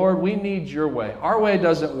saying, Lord, we need your way. Our way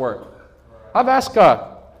doesn't work. I've asked God.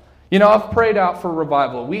 I've prayed out for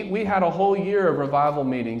revival. We had a whole year of revival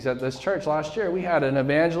meetings at this church last year. We had an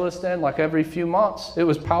evangelist in like every few months. It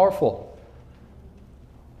was powerful.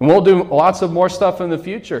 And we'll do lots of more stuff in the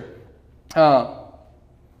future.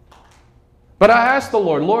 But I asked the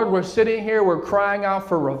Lord, we're sitting here, we're crying out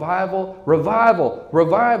for revival, revival,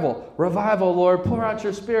 revival, revival, Lord, pour out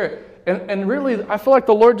your Spirit. And really, I feel like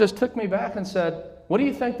the Lord just took me back and said, what do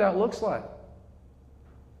you think that looks like?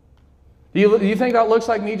 Do you think that looks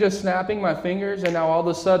like me just snapping my fingers and now all of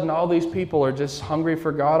a sudden all these people are just hungry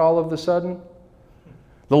for God all of a sudden?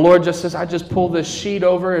 The Lord just says, I just pull this sheet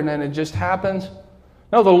over and then it just happens?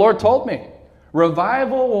 No, the Lord told me.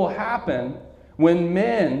 Revival will happen when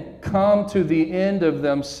men come to the end of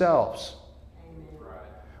themselves.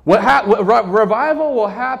 Revival will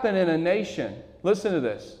happen in a nation. Listen to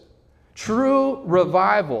this. True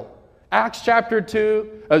revival. Acts chapter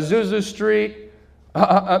 2, Azusa Street.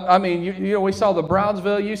 We saw the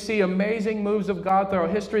Brownsville. You see amazing moves of God throughout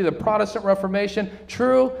history, the Protestant Reformation.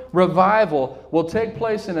 True revival will take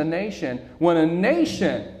place in a nation when a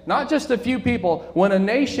nation, not just a few people, when a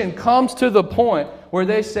nation comes to the point where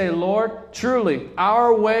they say, Lord, truly,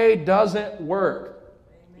 our way doesn't work.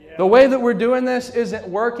 Yeah. The way that we're doing this isn't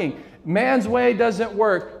working. Man's way doesn't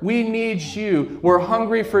work. We need you. We're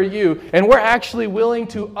hungry for you. And we're actually willing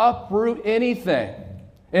to uproot anything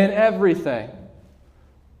and everything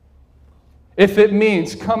if it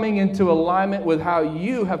means coming into alignment with how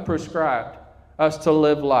you have prescribed us to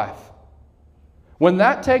live life. When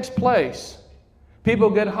that takes place, people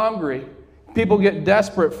get hungry, people get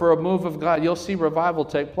desperate for a move of God. You'll see revival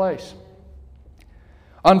take place.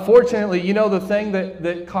 Unfortunately, the thing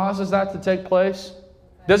that causes that to take place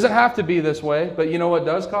doesn't have to be this way, but you know what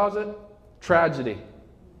does cause it? Tragedy.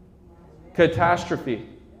 Catastrophe.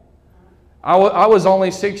 I was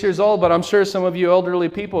only 6 years old, but I'm sure some of you elderly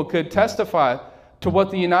people could testify to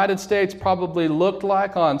what the United States probably looked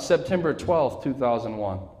like on September 12th,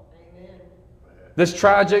 2001. This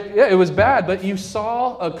tragic, it was bad, but you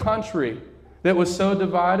saw a country that was so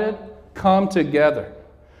divided come together.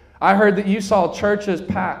 I heard that you saw churches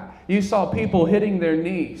packed. You saw people hitting their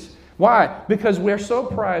knees. Why? Because we're so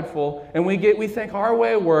prideful and we think our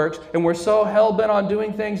way works and we're so hell-bent on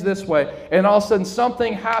doing things this way. And all of a sudden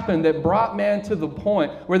something happened that brought man to the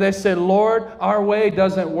point where they said, Lord, our way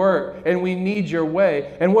doesn't work and we need your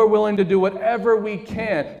way. And we're willing to do whatever we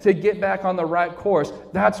can to get back on the right course.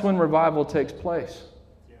 That's when revival takes place.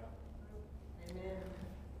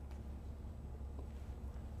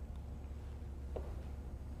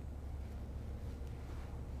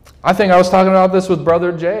 I think I was talking about this with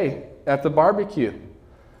Brother Jay at the barbecue.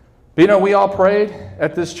 But we all prayed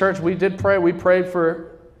at this church. We did pray. We prayed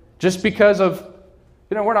for, just because of,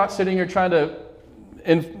 we're not sitting here trying to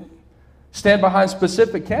stand behind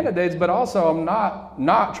specific candidates, but also I'm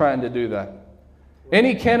not trying to do that.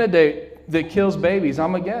 Any candidate that kills babies,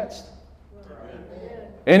 I'm against.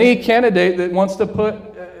 Any candidate that wants to put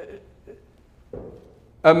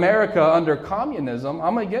America under communism,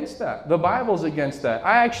 I'm against that. The Bible's against that.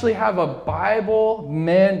 I actually have a Bible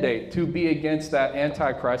mandate to be against that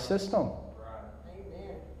Antichrist system.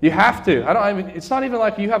 You have to. It's not even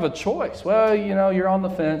like you have a choice. Well, you're on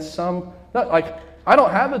the fence. I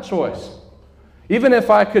don't have a choice. Even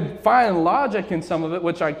if I could find logic in some of it,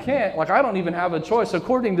 which I can't, I don't even have a choice.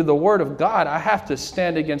 According to the Word of God, I have to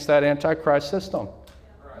stand against that Antichrist system.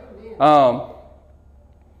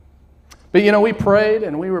 But we prayed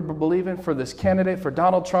and we were believing for this candidate, for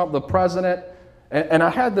Donald Trump, the president. And I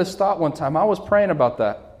had this thought one time. I was praying about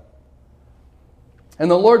that. And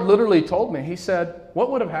the Lord literally told me, He said,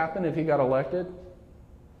 what would have happened if he got elected?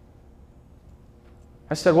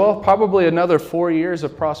 I said, well, probably another 4 years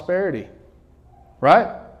of prosperity.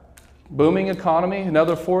 Right? Booming economy,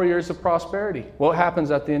 another 4 years of prosperity. What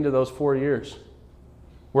happens at the end of those 4 years?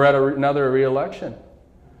 We're at another re-election.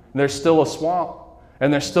 There's still a swamp.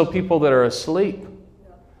 And there's still people that are asleep.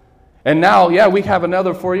 And now, we have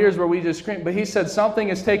another 4 years where we just scream. But He said something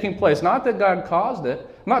is taking place. Not that God caused it.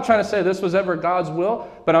 I'm not trying to say this was ever God's will.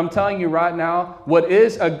 But I'm telling you right now, what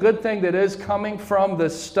is a good thing that is coming from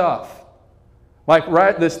this stuff.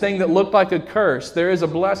 This thing that looked like a curse. There is a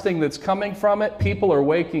blessing that's coming from it. People are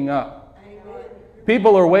waking up.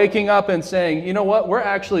 People are waking up and saying, you know what? We're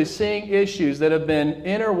actually seeing issues that have been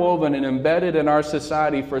interwoven and embedded in our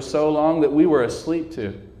society for so long that we were asleep to.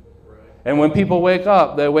 Right. And when people wake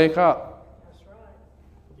up, they wake up. That's right.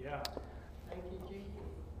 Yeah. Thank you, Jesus.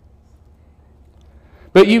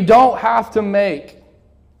 But you don't have to make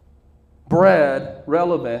bread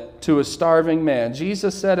relevant to a starving man.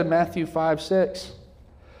 Jesus said in Matthew 5:6,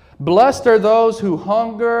 blessed are those who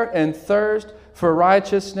hunger and thirst for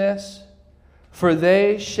righteousness, for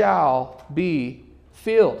they shall be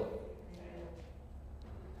filled.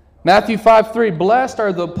 Matthew 5:3, blessed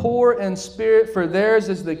are the poor in spirit, for theirs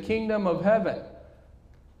is the kingdom of heaven.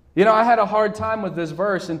 I had a hard time with this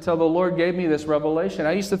verse until the Lord gave me this revelation.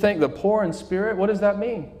 I used to think the poor in spirit, what does that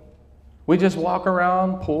mean? We just walk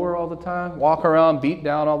around poor all the time, walk around beat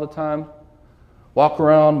down all the time, walk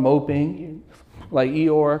around moping, like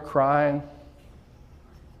Eeyore, crying.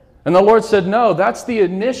 And the Lord said, no, that's the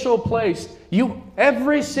initial place.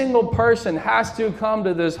 Every single person has to come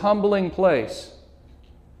to this humbling place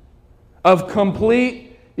of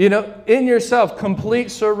complete, in yourself,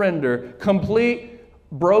 complete surrender, complete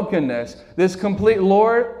brokenness. This complete,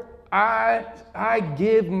 Lord, I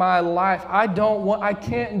give my life. I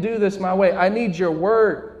can't do this my way. I need your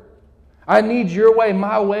word. I need your way.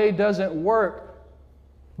 My way doesn't work.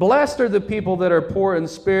 Blessed are the people that are poor in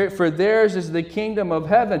spirit, for theirs is the kingdom of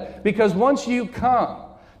heaven. Because once you come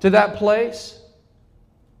to that place,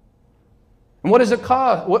 and what does it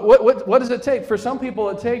cost? What does it take? For some people,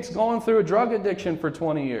 it takes going through a drug addiction for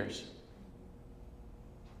 20 years.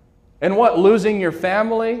 And what? Losing your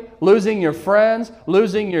family, losing your friends,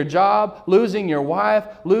 losing your job, losing your wife,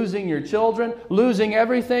 losing your children, losing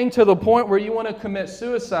everything to the point where you want to commit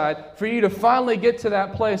suicide, for you to finally get to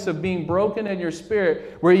that place of being broken in your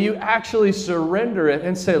spirit where you actually surrender it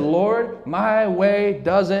and say, Lord, my way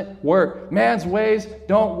doesn't work. Man's ways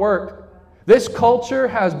don't work. This culture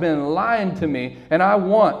has been lying to me, and I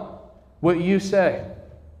want what you say.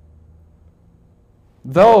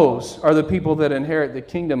 Those are the people that inherit the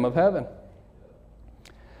kingdom of heaven.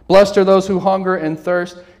 Blessed are those who hunger and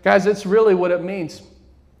thirst. Guys, it's really what it means.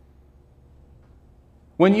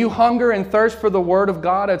 When you hunger and thirst for the Word of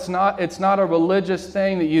God, it's not a religious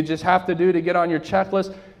thing that you just have to do to get on your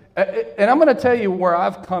checklist. And I'm going to tell you where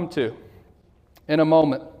I've come to. in a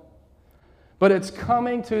moment. But it's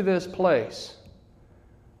coming to this place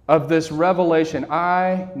of this revelation.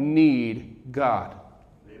 I need God.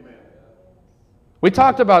 Amen. We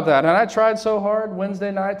talked about that, and I tried so hard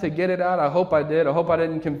Wednesday night to get it out. I hope I did. I hope I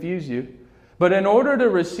didn't confuse you. But in order to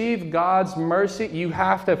receive God's mercy, you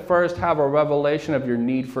have to first have a revelation of your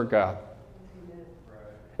need for God.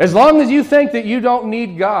 As long as you think that you don't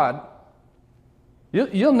need God,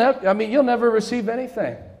 you'll never receive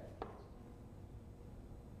anything.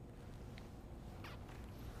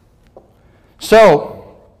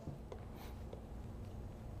 So,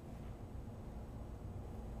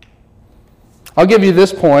 I'll give you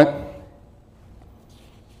this point.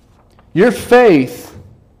 Your faith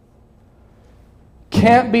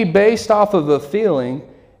can't be based off of a feeling.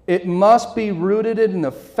 It must be rooted in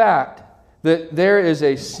the fact that there is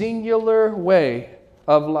a singular way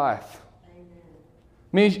of life.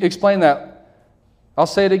 Let me explain that. I'll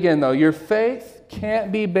say it again, though. Your faith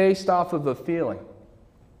can't be based off of a feeling.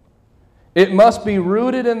 It must be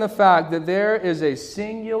rooted in the fact that there is a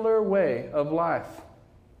singular way of life.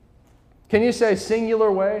 Can you say singular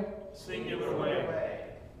way? Singular way.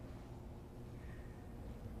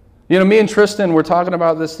 You know, me and Tristan were talking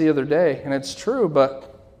about this the other day, and it's true, but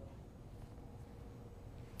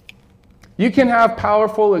you can have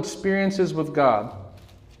powerful experiences with God,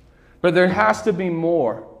 but there has to be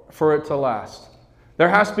more for it to last. There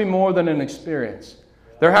has to be more than an experience.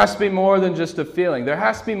 There has to be more than just a feeling. There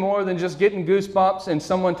has to be more than just getting goosebumps and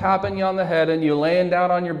someone tapping you on the head and you laying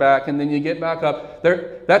down on your back and then you get back up.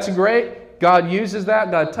 That's great. God uses that.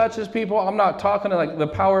 God touches people. I'm not talking like the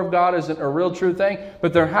power of God isn't a real true thing,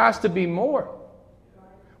 but there has to be more.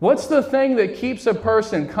 What's the thing that keeps a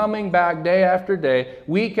person coming back day after day,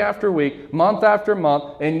 week after week, month after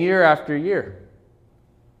month, and year after year?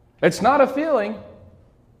 It's not a feeling.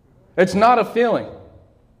 It's not a feeling.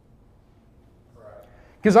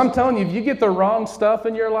 Because I'm telling you, if you get the wrong stuff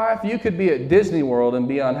in your life, you could be at Disney World and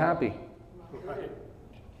be unhappy.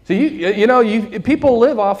 So people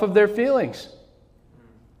live off of their feelings.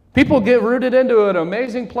 People get rooted into an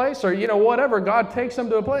amazing place or, whatever. God takes them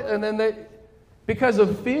to a place and then because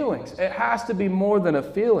of feelings. It has to be more than a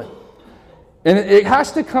feeling. And it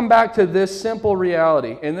has to come back to this simple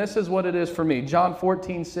reality. And this is what it is for me. John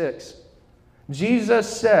 14:6. Jesus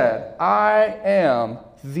said, I am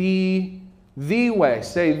the way.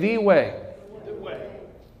 Say the way. The way.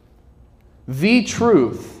 The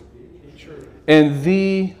truth. And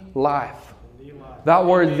the life. That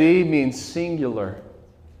word "the" means singular.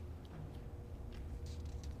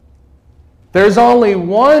 There's only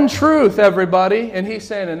one truth, everybody, and he's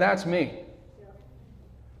saying, and that's me.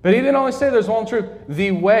 But he didn't only say there's one truth.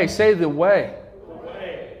 The way. Say the way. The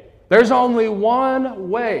way. There's only one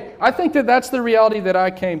way. I think that's the reality that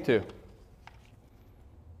I came to.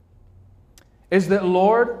 Is that,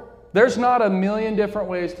 Lord, there's not a million different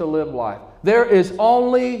ways to live life. There is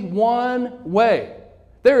only one way.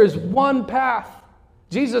 There is one path.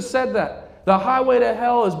 Jesus said that. The highway to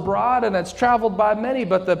hell is broad and it's traveled by many,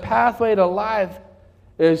 but the pathway to life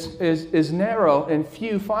is narrow and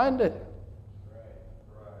few find it.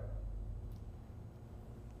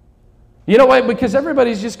 You know why? Because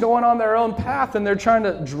everybody's just going on their own path and they're trying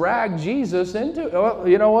to drag Jesus into it. Well,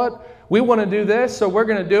 you know what? We want to do this, so we're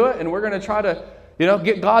going to do it, and we're going to try to,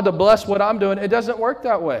 get God to bless what I'm doing. It doesn't work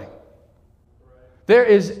that way. There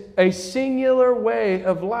is a singular way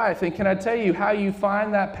of life. And can I tell you how you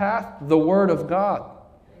find that path? The Word of God.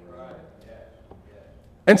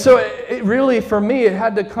 And so it really, for me, it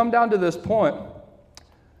had to come down to this point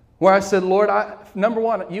where I said, Lord, number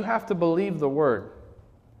one, you have to believe the Word.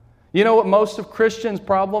 You know what most of Christians'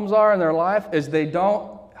 problems are in their life is they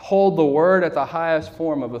don't hold the Word at the highest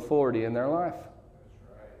form of authority in their life.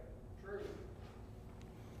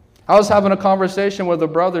 I was having a conversation with a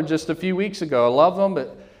brother just a few weeks ago. I love him, but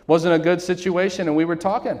it wasn't a good situation, and we were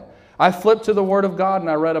talking. I flipped to the Word of God, and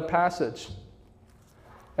I read a passage.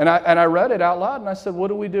 And I read it out loud, and I said, what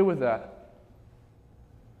do we do with that?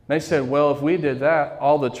 They said, well, if we did that,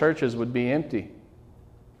 all the churches would be empty.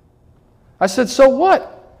 I said, so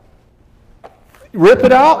what? Rip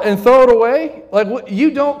it out and throw it away?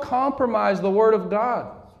 You don't compromise the Word of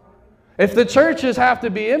God. If the churches have to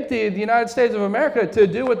be empty in the United States of America to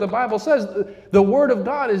do what the Bible says, the Word of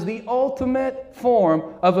God is the ultimate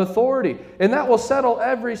form of authority. And that will settle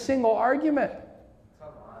every single argument.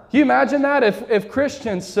 Can you imagine that? If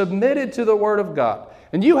Christians submitted to the Word of God,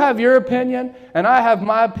 and you have your opinion, and I have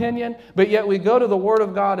my opinion, but yet we go to the Word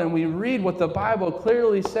of God and we read what the Bible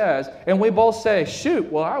clearly says, and we both say,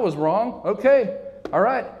 shoot, well, I was wrong. Okay, all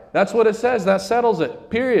right, that's what it says. That settles it,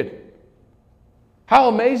 period. How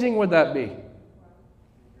amazing would that be?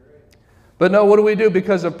 But no, what do we do?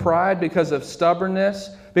 Because of pride, because of stubbornness,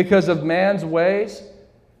 because of man's ways?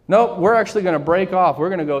 No, we're actually going to break off. We're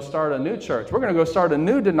going to go start a new church. We're going to go start a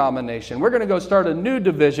new denomination. We're going to go start a new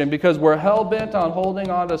division because we're hell-bent on holding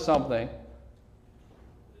on to something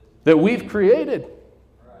that we've created.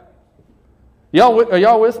 Are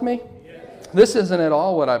y'all with me? Yes. This isn't at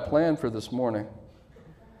all what I planned for this morning.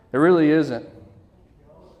 It really isn't.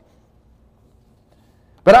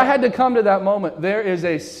 But I had to come to that moment. There is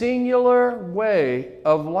a singular way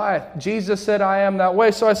of life. Jesus said, I am that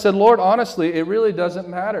way. So I said, Lord, honestly, it really doesn't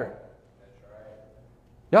matter.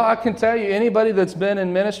 Y'all, I can tell you, anybody that's been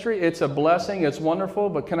in ministry, it's a blessing, it's wonderful,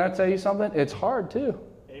 but can I tell you something? It's hard too.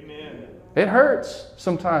 Amen. It hurts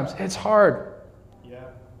sometimes. It's hard. Yeah.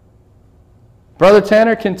 Brother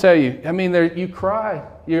Tanner can tell you, I mean, you cry,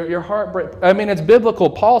 your heart breaks. I mean, it's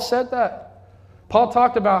biblical. Paul said that. Paul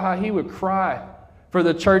talked about how he would cry for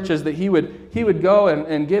the churches, that he would go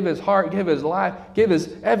and give his heart, give his life, give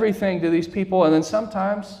his everything to these people. And then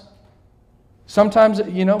sometimes,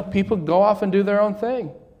 people go off and do their own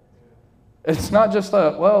thing. It's not just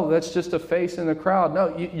that's just a face in the crowd.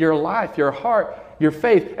 No, your life, your heart, your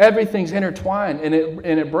faith, everything's intertwined, and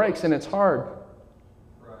it breaks, and it's hard.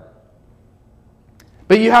 Right.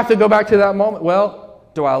 But you have to go back to that moment. Well,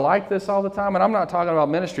 do I like this all the time? And I'm not talking about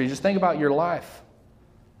ministry. Just think about your life.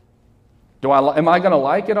 Am I going to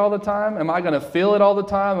like it all the time? Am I going to feel it all the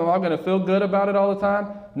time? Am I going to feel good about it all the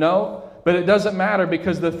time? No, but it doesn't matter,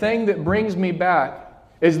 because the thing that brings me back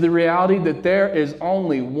is the reality that there is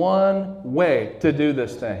only one way to do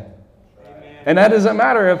this thing. Amen. And that doesn't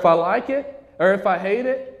matter if I like it or if I hate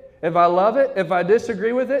it, if I love it, if I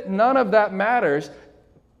disagree with it. None of that matters,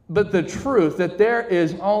 but the truth that there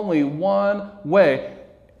is only one way.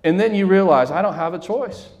 And then you realize, I don't have a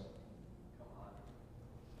choice.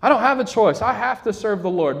 I don't have a choice. I have to serve the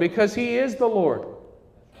Lord because He is the Lord.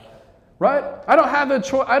 Right? I don't have a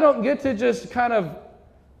choice. I don't get to just kind of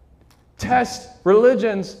test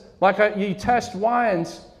religions like you test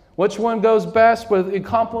wines. Which one goes best? It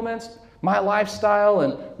complements my lifestyle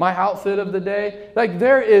and my outfit of the day. Like,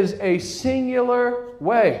 there is a singular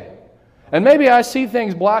way. And maybe I see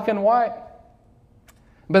things black and white.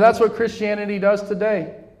 But that's what Christianity does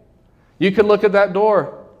today. You could look at that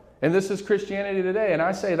door. And this is Christianity today. And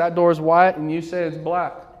I say that door is white and you say it's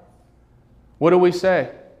black. What do we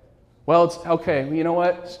say? Well, it's okay. You know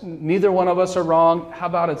what? Neither one of us are wrong. How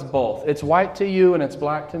about it's both? It's white to you and it's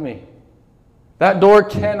black to me. That door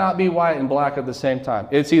cannot be white and black at the same time.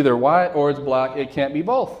 It's either white or it's black. It can't be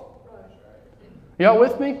both. Y'all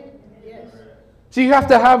with me? Yes. So you have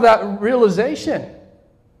to have that realization.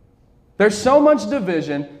 There's so much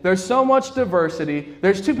division. There's so much diversity.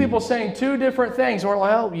 There's two people saying two different things. Or,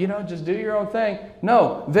 just do your own thing.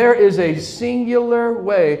 No, there is a singular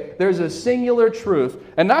way. There's a singular truth.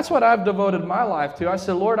 And that's what I've devoted my life to. I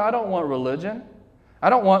said, Lord, I don't want religion.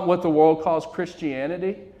 I don't want what the world calls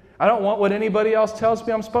Christianity. I don't want what anybody else tells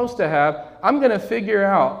me I'm supposed to have. I'm going to figure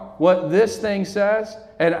out what this thing says,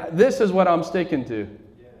 and this is what I'm sticking to.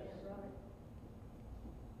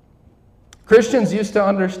 Christians used to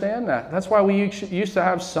understand that. That's why we used to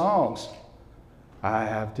have songs. I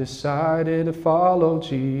have decided to follow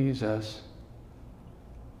Jesus.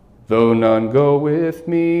 Though none go with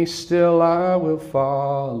me, still I will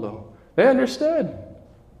follow. They understood.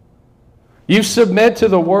 You submit to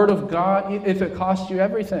the Word of God if it costs you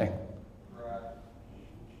everything. Right.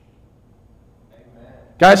 Amen.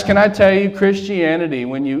 Guys, can I tell you, Christianity,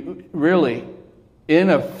 when you really, in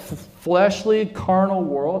a fleshly, carnal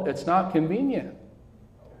world, it's not convenient.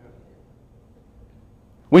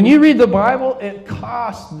 When you read the Bible, it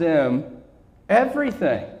costs them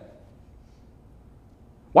everything.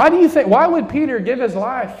 Why would Peter give his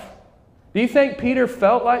life? Do you think Peter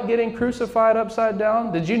felt like getting crucified upside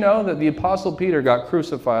down? Did you know that the Apostle Peter got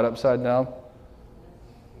crucified upside down?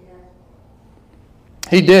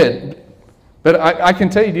 He did. But I can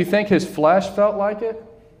tell you, do you think his flesh felt like it?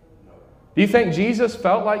 Do you think Jesus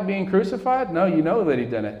felt like being crucified? No, you know that He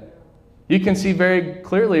didn't. You can see very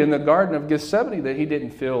clearly in the Garden of Gethsemane that He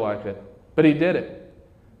didn't feel like it. But He did it.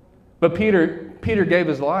 But Peter gave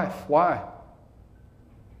his life. Why?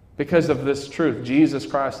 Because of this truth. Jesus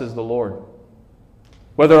Christ is the Lord.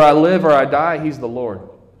 Whether I live or I die, He's the Lord.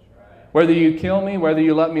 Whether you kill me, whether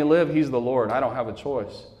you let me live, He's the Lord. I don't have a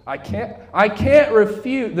choice. I can't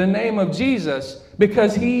refute the name of Jesus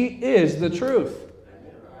because He is the truth.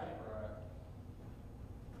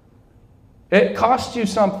 It costs you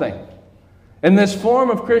something. And this form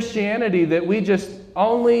of Christianity that we just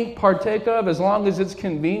only partake of as long as it's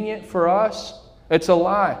convenient for us, it's a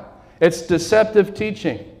lie. It's deceptive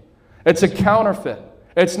teaching. It's a counterfeit.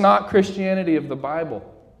 It's not Christianity of the Bible.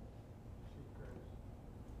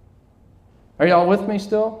 Are y'all with me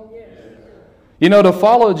still? You know, to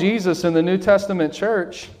follow Jesus in the New Testament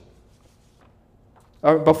church,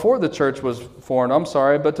 or before the church was formed, I'm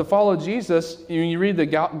sorry, but to follow Jesus, you read the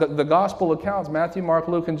gospel accounts, Matthew, Mark,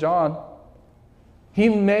 Luke, and John, he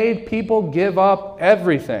made people give up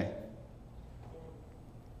everything.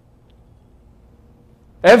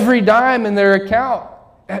 Every dime in their account,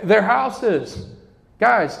 their houses.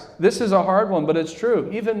 Guys, this is a hard one, but it's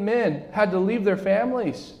true. Even men had to leave their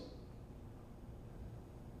families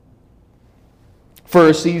for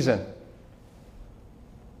a season.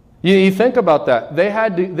 You think about that. They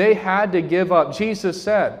had to give up. Jesus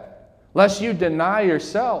said, lest you deny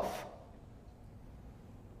yourself,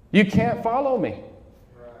 you can't follow me.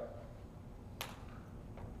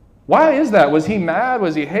 Why is that? Was he mad?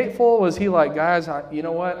 Was he hateful? Was he like, guys, you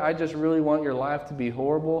know what? I just really want your life to be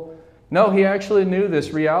horrible. No, he actually knew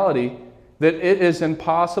this reality that it is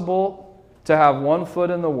impossible to have one foot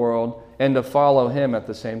in the world and to follow him at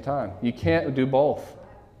the same time. You can't do both.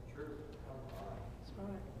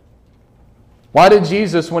 Why did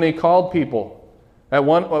Jesus, when he called people, at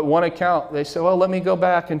one account, they said, well, let me go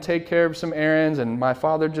back and take care of some errands, and my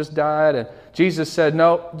father just died. And Jesus said,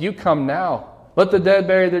 no, you come now. Let the dead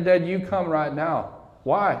bury their dead. You come right now.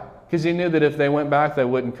 Why? Because he knew that if they went back, they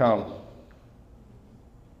wouldn't come.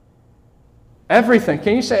 Everything.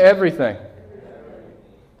 Can you say everything?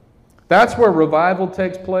 That's where revival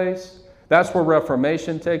takes place. That's where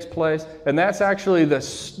reformation takes place. And that's actually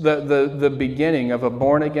the beginning of a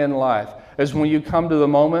born-again life, is when you come to the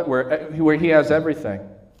moment where he has everything.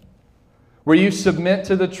 Where you submit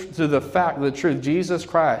to the fact, the truth. Jesus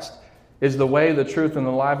Christ is the way, the truth, and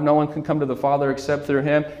the life. No one can come to the Father except through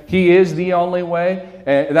him. He is the only way.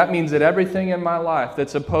 And that means that everything in my life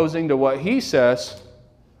that's opposing to what he says,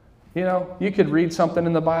 you know, you could read something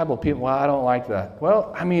in the Bible. People, well, I don't like that.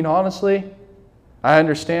 Well, I mean, honestly, I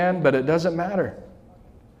understand, but it doesn't matter.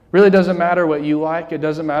 It really doesn't matter what you like. It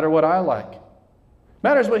doesn't matter what I like. It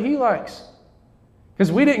matters what he likes.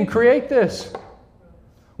 Because we didn't create this.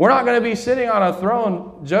 We're not going to be sitting on a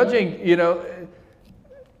throne judging, you know.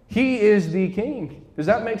 He is the king. Does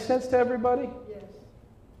that make sense to everybody? Yes.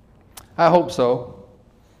 I hope so.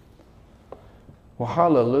 Well,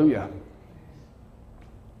 hallelujah.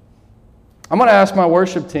 I'm going to ask my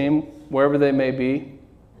worship team, wherever they may be,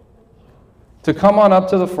 to come on up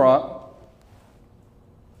to the front.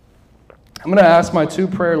 I'm going to ask my two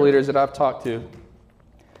prayer leaders that I've talked to.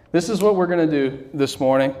 This is what we're going to do this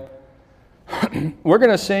morning. We're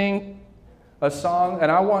going to sing a song,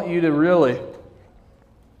 and I want you to really...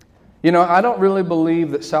 You know, I don't really believe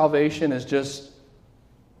that salvation is just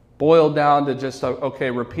boiled down to just, okay,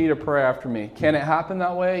 repeat a prayer after me. Can it happen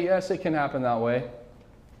that way? Yes, it can happen that way.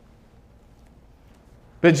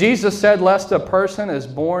 But Jesus said, lest a person is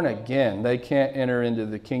born again, they can't enter into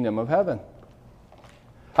the kingdom of heaven.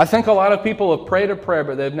 I think a lot of people have prayed a prayer,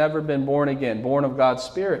 but they've never been born again, born of God's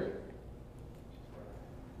Spirit.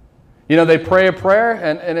 You know, they pray a prayer,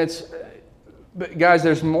 and it's... But guys,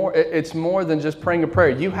 there's more. It's more than just praying a prayer.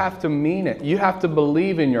 You have to mean it. You have to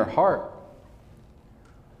believe in your heart.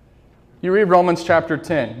 You read Romans chapter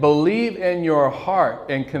 10. Believe in your heart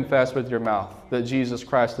and confess with your mouth that Jesus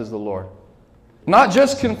Christ is the Lord. Not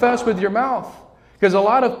just confess with your mouth. Because a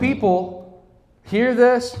lot of people hear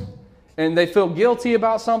this and they feel guilty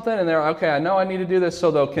about something and they're, okay, I know I need to do this, so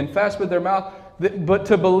they'll confess with their mouth. But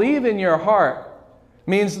to believe in your heart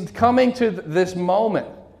means coming to this moment,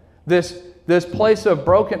 this place of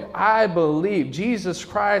broken, I believe Jesus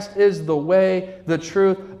Christ is the way, the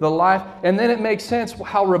truth, the life. And then it makes sense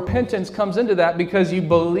how repentance comes into that, because you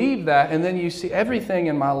believe that, and then you see everything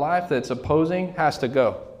in my life that's opposing has to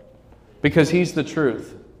go, because he's the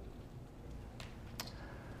truth.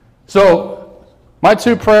 So, my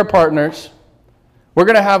two prayer partners, we're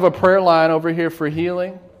going to have a prayer line over here for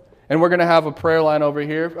healing. And we're going to have a prayer line over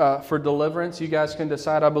here for deliverance. You guys can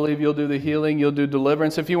decide. I believe you'll do the healing, you'll do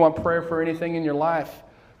deliverance. If you want prayer for anything in your life,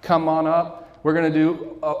 come on up. We're going to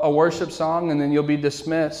do a worship song, and then you'll be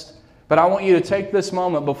dismissed. But I want you to take this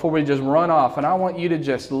moment before we just run off, and I want you to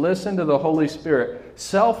just listen to the Holy Spirit.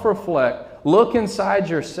 Self-reflect. Look inside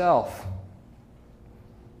yourself.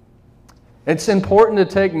 It's important to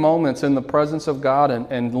take moments in the presence of God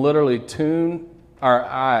and literally tune our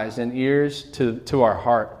eyes and ears to our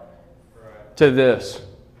heart. To this.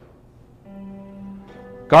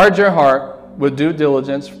 Guard your heart with due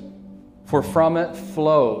diligence, for from it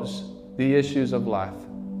flows the issues of life.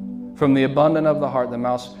 From the abundance of the heart, the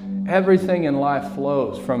mouth. Everything in life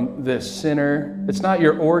flows from this sinner. It's not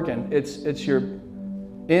your organ. It's your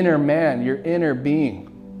inner man, your inner being.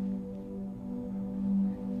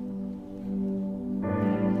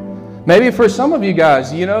 Maybe for some of you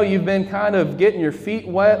guys, you've been kind of getting your feet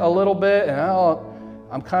wet a little bit, and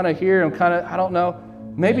I'm kind of here, I don't know.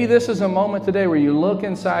 Maybe this is a moment today where you look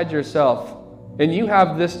inside yourself and you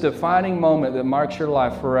have this defining moment that marks your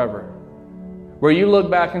life forever. Where you look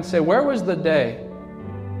back and say, where was the day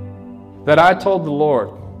that I told the Lord,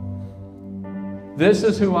 this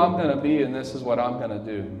is who I'm going to be and this is what I'm going to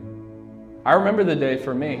do? I remember the day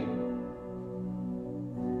for me.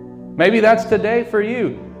 Maybe that's today for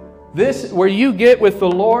you. This, where you get with the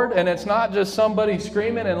Lord, and it's not just somebody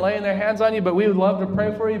screaming and laying their hands on you, but we would love to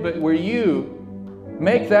pray for you, but where you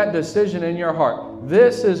make that decision in your heart.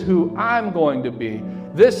 This is who I'm going to be.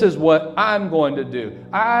 This is what I'm going to do.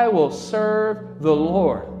 I will serve the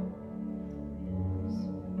Lord.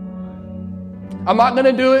 I'm not going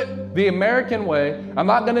to do it the American way. I'm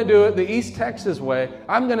not going to do it the East Texas way.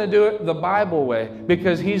 I'm going to do it the Bible way,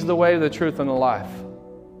 because He's the way, the truth, and the life.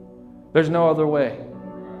 There's no other way.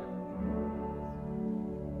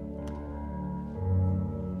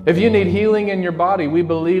 If you need healing in your body, we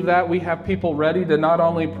believe that. We have people ready to not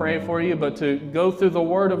only pray for you, but to go through the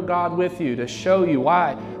Word of God with you, to show you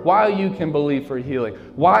why you can believe for healing,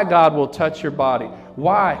 why God will touch your body,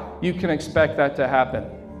 why you can expect that to happen.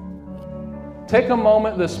 Take a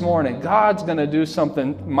moment this morning. God's going to do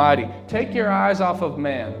something mighty. Take your eyes off of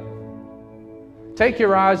man. Take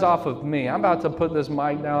your eyes off of me. I'm about to put this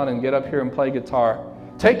mic down and get up here and play guitar.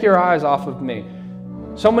 Take your eyes off of me.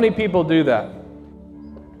 So many people do that.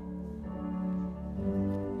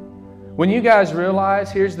 When you guys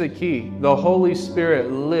realize, here's the key, the Holy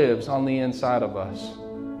Spirit lives on the inside of us.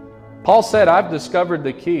 Paul said, I've discovered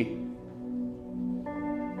the key.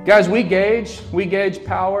 Guys, we gauge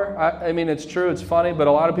power. I mean, it's true, it's funny, but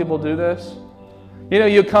a lot of people do this.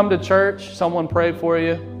 You come to church, someone prayed for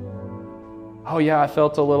you. Oh yeah, I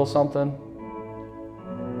felt a little something.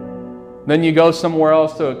 Then you go somewhere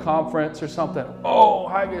else to a conference or something. Oh,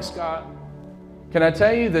 hi, Scott. Can I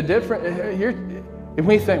tell you the difference? If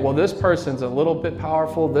we think, well, this person's a little bit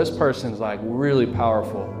powerful, this person's like really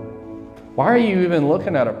powerful. Why are you even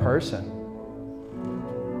looking at a person?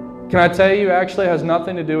 Can I tell you, it actually has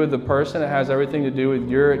nothing to do with the person. It has everything to do with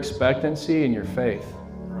your expectancy and your faith.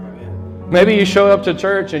 Maybe you show up to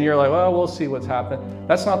church and you're like, well, we'll see what's happening.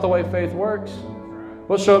 That's not the way faith works.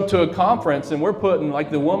 We'll show up to a conference and we're putting,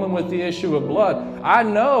 like the woman with the issue of blood. I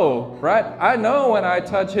know, right? I know when I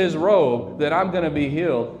touch his robe that I'm going to be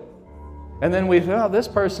healed. And then we think, oh, this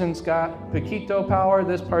person's got poquito power,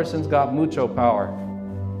 this person's got mucho power.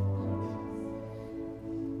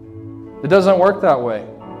 It doesn't work that way.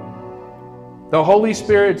 The Holy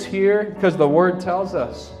Spirit's here because the Word tells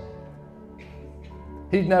us.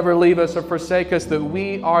 He'd never leave us or forsake us, that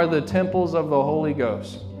we are the temples of the Holy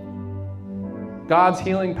Ghost. God's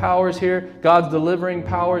healing power's here. God's delivering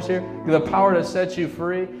power's here. The power to set you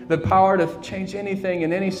free. The power to change anything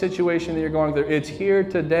in any situation that you're going through. It's here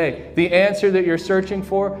today. The answer that you're searching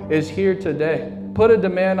for is here today. Put a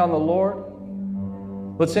demand on the Lord.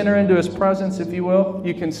 Let's enter into His presence, if you will.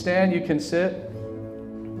 You can stand, you can sit.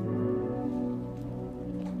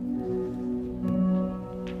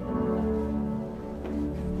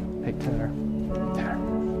 Hey, Tanner.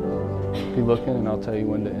 Be looking and I'll tell you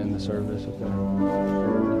when to end the service.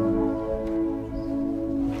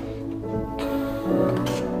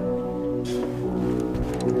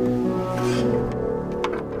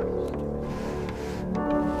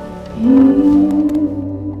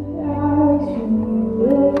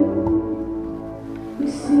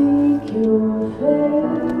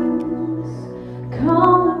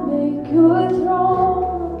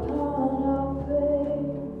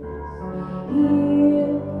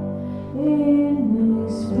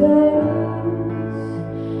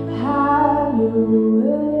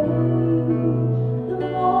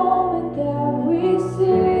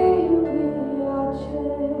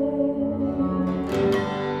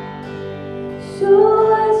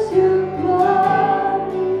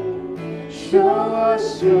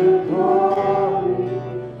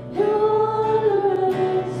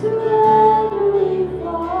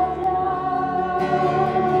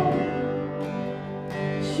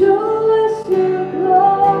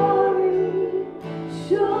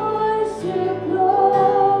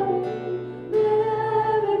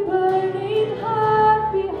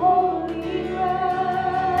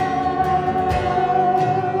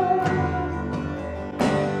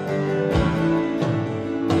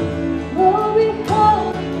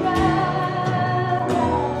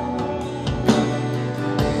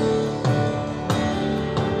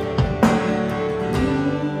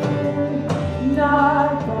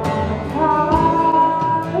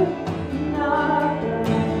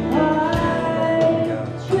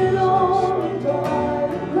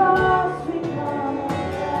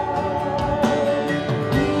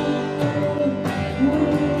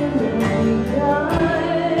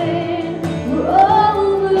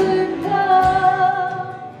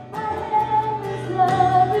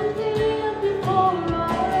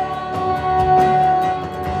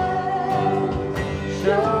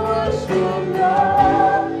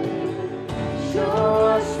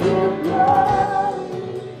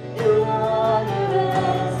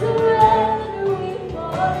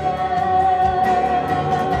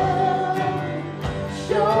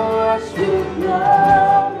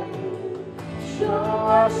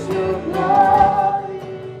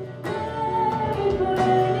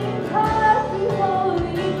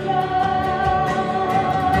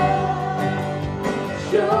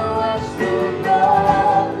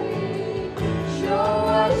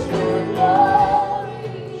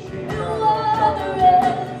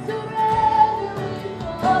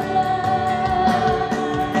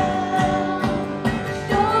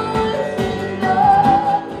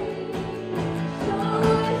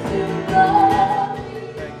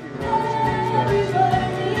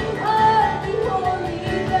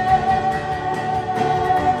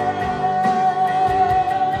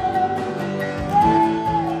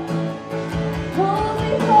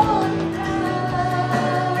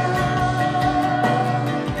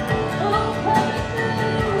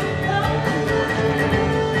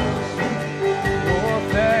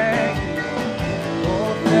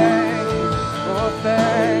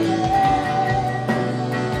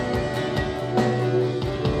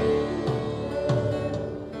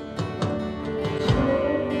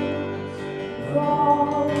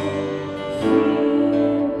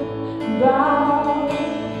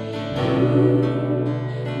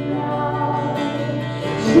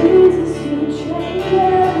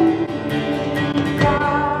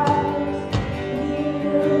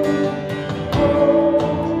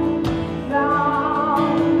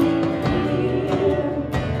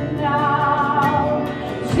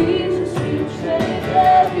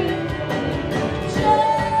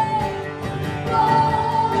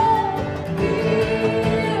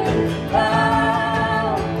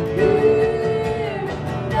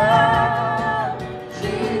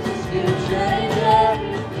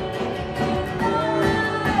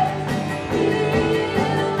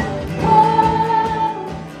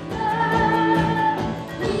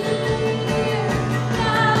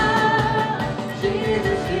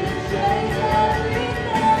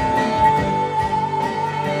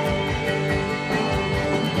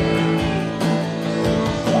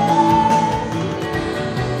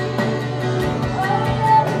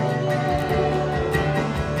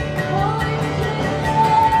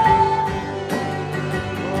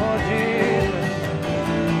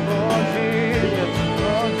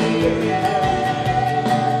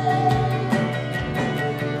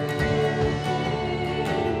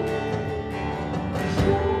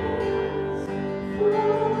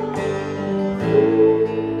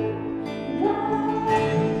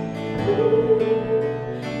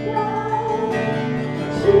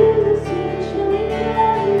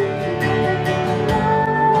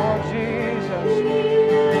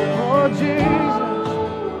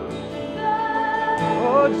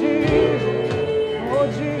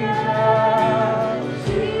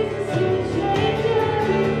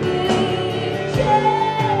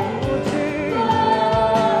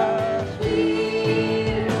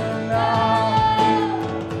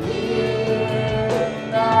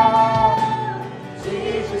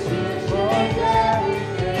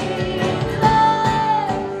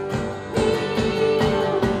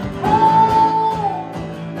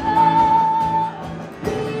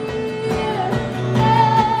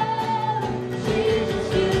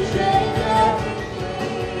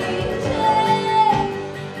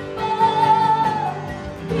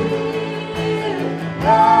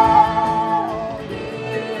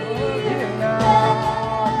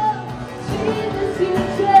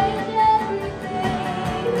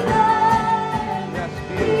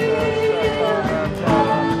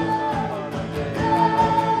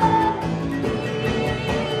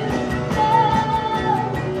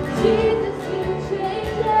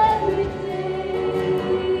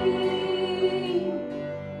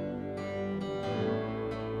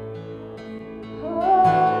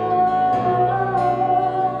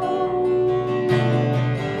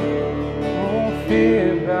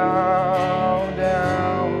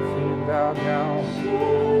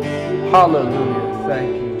 Hallelujah.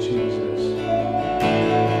 Thank you, Jesus.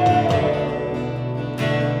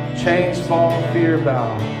 Chains fall, fear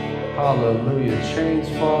bow. Hallelujah. Chains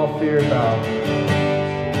fall, fear bow.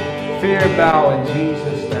 Fear bow in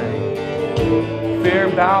Jesus' name. Fear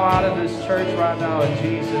bow out of this church right now in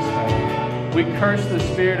Jesus' name. We curse the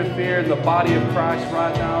spirit of fear in the body of Christ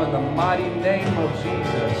right now in the mighty name of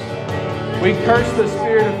Jesus. We curse the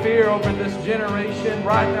spirit of fear over this generation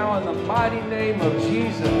right now in the mighty name of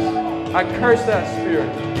Jesus. I curse that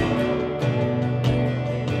spirit.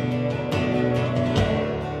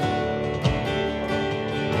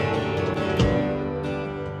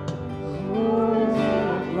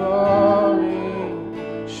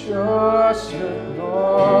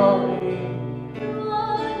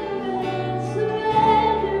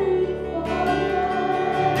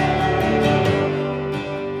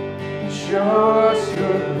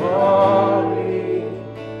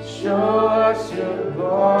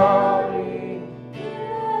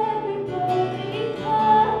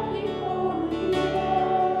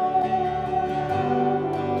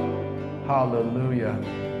 Hallelujah.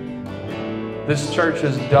 This church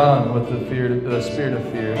is done with the spirit of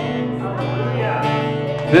fear.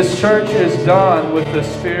 Hallelujah. This church is done with the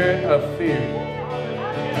spirit of fear.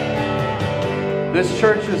 This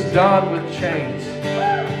church is done with chains.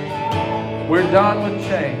 We're done with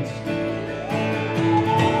chains.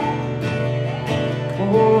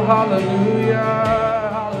 Oh, hallelujah.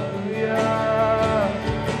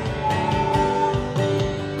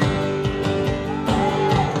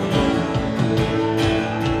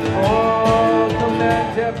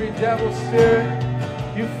 Every devil spirit,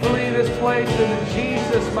 you flee this place in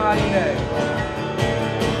Jesus' mighty name.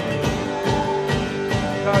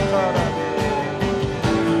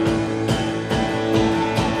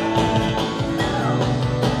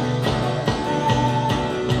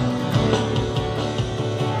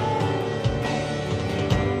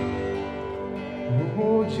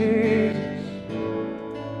 Oh, Jesus.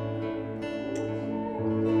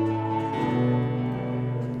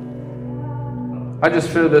 I just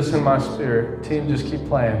feel this in my spirit. Team, just keep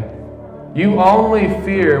playing. You only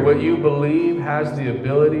fear what you believe has the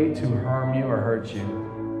ability to harm you or hurt you.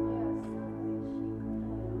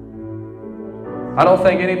 I don't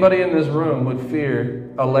think anybody in this room would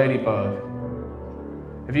fear a ladybug.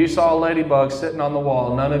 If you saw a ladybug sitting on the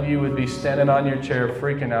wall, none of you would be standing on your chair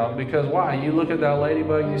freaking out. Because why? You look at that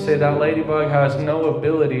ladybug and you say, that ladybug has no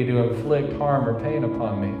ability to inflict harm or pain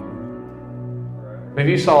upon me. If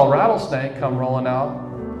you saw a rattlesnake come rolling out,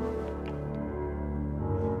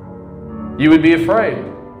 you would be afraid.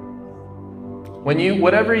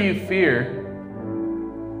 Whatever you fear,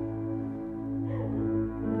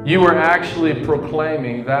 you are actually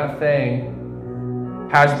proclaiming that thing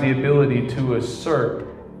has the ability to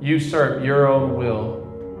usurp your own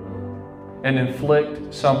will and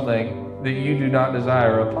inflict something that you do not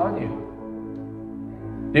desire upon you.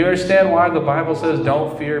 Do you understand why the Bible says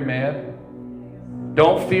don't fear man?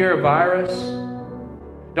 Don't fear a virus.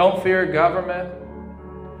 Don't fear government.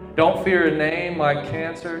 Don't fear a name like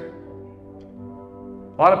cancer.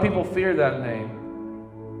 A lot of people fear that name.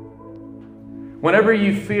 Whenever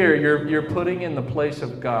you fear, you're putting in the place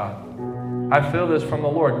of God. I feel this from the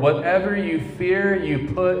Lord. Whatever you fear, you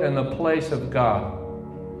put in the place of God.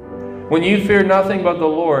 When you fear nothing but the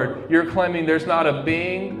Lord, you're claiming there's not a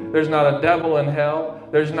being, there's not a devil in hell,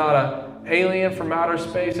 there's not a alien from outer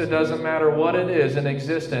space, it doesn't matter what it is in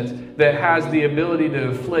existence, that has the ability to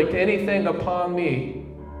inflict anything upon me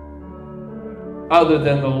other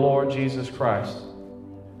than the Lord Jesus Christ,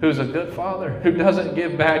 who's a good father, who doesn't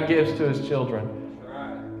give bad gifts to his children.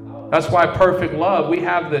 That's why perfect love, we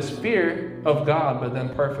have this fear of God, but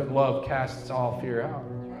then perfect love casts all fear out.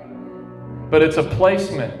 But it's a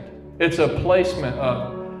placement. It's a placement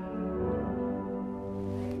of.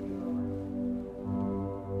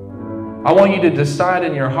 I want you to decide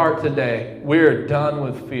in your heart today, we're done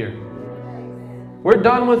with fear. We're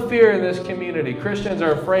done with fear in this community. Christians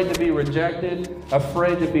are afraid to be rejected,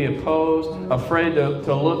 afraid to be opposed, afraid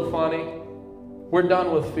to look funny. We're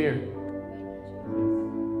done with fear.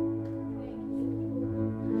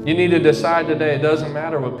 You need to decide today, it doesn't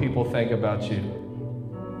matter what people think about you.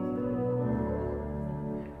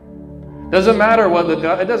 It doesn't matter what the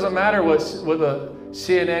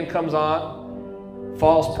CNN comes on.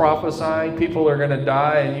 False prophesying, people are going to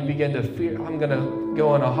die, and you begin to fear, I'm going to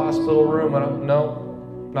go in a hospital room, and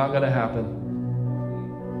no, not going to happen.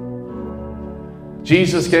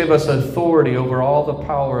 Jesus gave us authority over all the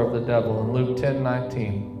power of the devil in Luke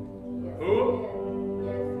 10:19.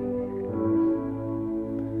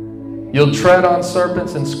 You'll tread on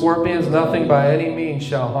serpents and scorpions, nothing by any means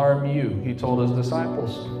shall harm you, he told his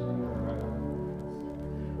disciples.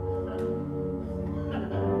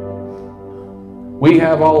 We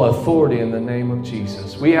have all authority in the name of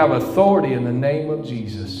Jesus. We have authority in the name of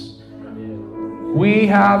Jesus. We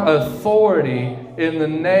have authority in the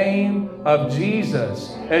name of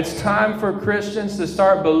Jesus. It's time for Christians to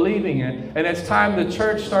start believing it. And it's time the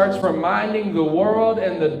church starts reminding the world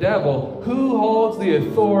and the devil who holds the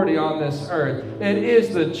authority on this earth. It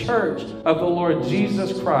is the church of the Lord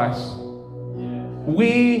Jesus Christ.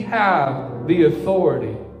 We have the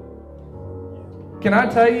authority. Can I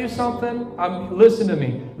tell you something? Listen to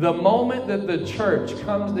me. The moment that the church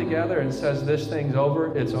comes together and says this thing's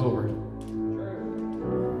over, it's over.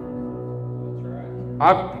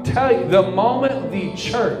 I tell you, the moment the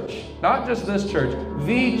church, not just this church,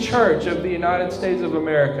 the church of the United States of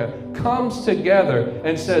America comes together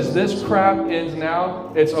and says this crap ends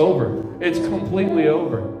now, it's over. It's completely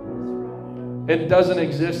over. It doesn't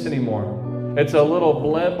exist anymore. It's a little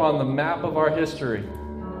blimp on the map of our history.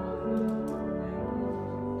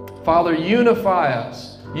 Father, unify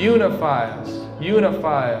us, unify us,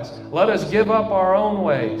 unify us. Let us give up our own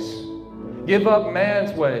ways. Give up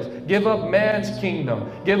man's ways. Give up man's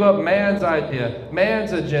kingdom. Give up man's idea,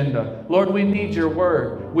 man's agenda. Lord, we need your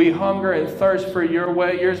word. We hunger and thirst for your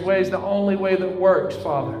way. Your way is the only way that works,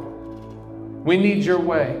 Father. We need your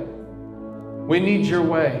way. We need your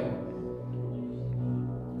way.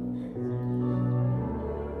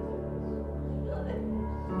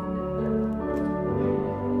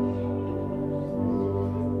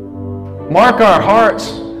 Mark our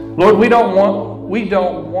hearts. Lord, we don't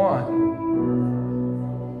want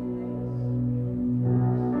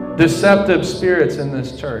deceptive spirits in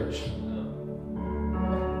this church.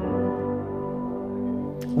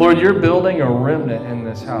 Lord, you're building a remnant in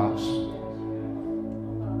this house.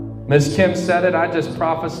 Ms. Kim said it. I just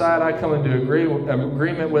prophesied. I come into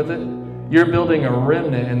agreement with it. You're building a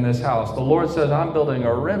remnant in this house. The Lord says, I'm building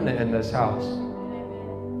a remnant in this house.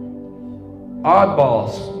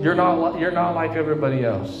 Oddballs, you're not like everybody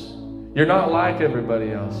else. You're not like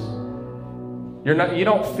everybody else. You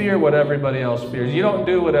don't fear what everybody else fears. You don't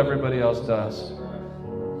do what everybody else does.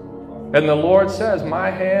 And the Lord says, my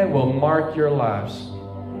hand will mark your lives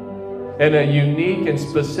in a unique and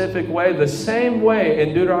specific way. The same way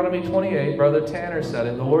in Deuteronomy 28, Brother Tanner said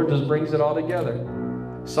it. The Lord just brings it all together.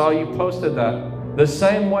 Saw you posted that. The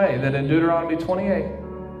same way that in Deuteronomy 28,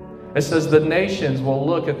 it says the nations will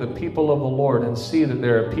look at the people of the Lord and see that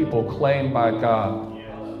there are people claimed by God.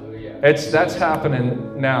 That's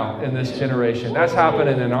happening now in this generation. That's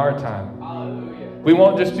happening in our time. We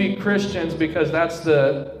won't just be Christians because that's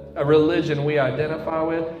a religion we identify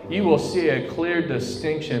with. You will see a clear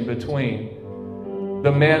distinction between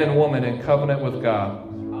the man and woman in covenant with God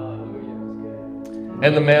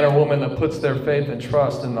and the man or woman that puts their faith and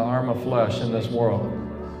trust in the arm of flesh in this world.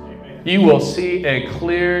 You will see a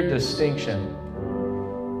clear distinction.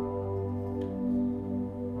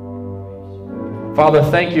 Father,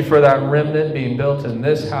 thank you for that remnant being built in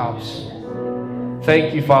this house.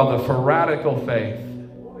 Thank you, Father, for radical faith,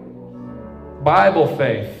 Bible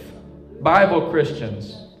faith, Bible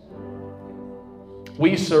Christians.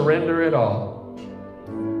 We surrender it all.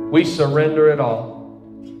 We surrender it all.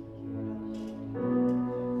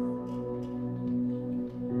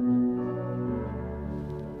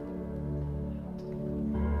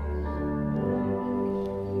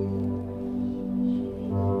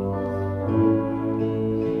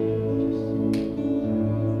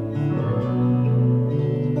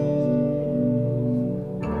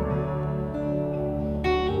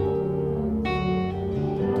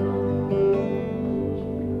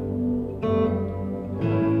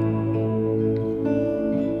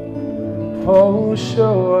 Oh,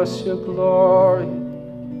 show us your glory.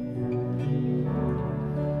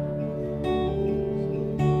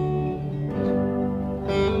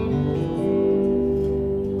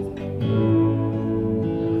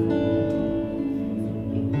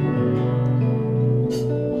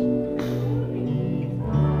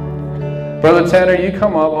 Brother Tanner, you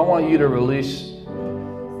come up. I want you to release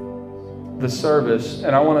the service.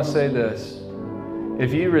 And I want to say this.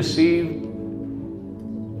 If you receive,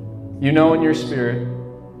 you know in your spirit,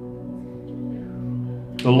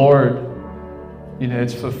 the Lord,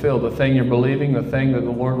 it's fulfilled. The thing you're believing, the thing that the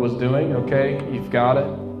Lord was doing, okay, you've got it.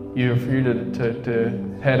 You're free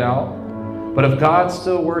to head out. But if God's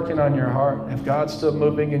still working on your heart, if God's still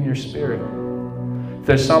moving in your spirit, if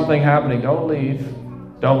there's something happening, don't leave.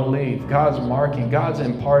 Don't leave. God's marking. God's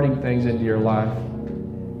imparting things into your life.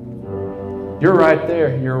 You're right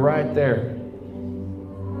there. You're right there.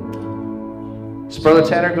 So Brother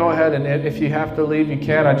Tanner, go ahead, and if you have to leave, you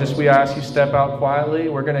can. We ask you step out quietly.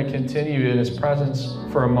 We're going to continue in His presence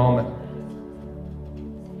for a moment.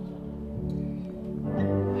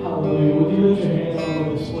 Hallelujah. Would you lift your hands all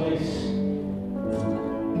over this place?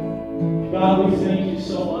 God, we thank you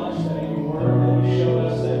so much that in your word that you showed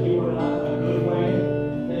us that you are not a good way,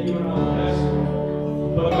 that you are not the best,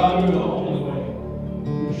 but God, you're the only way,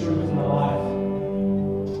 the truth, and the life.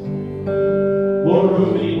 Lord,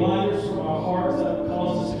 remove any blinders from our hearts that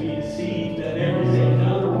cause us to be deceived, that there is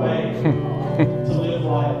another way to live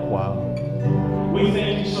life. Wow. We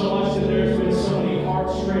thank you so much that there's been so many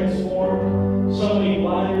hearts transformed, so many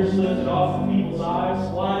blinders lifted off of people's eyes,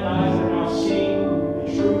 blind eyes that are now seeing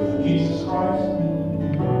the truth of Jesus Christ.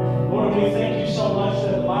 Lord, we thank you so much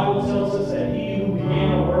that the Bible tells us that He who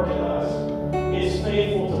began a work in us is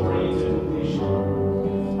faithful to bring it to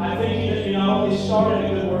completion. I thank you that you not only started a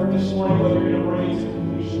good work this morning, but you're going to bring it to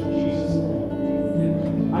completion in Jesus'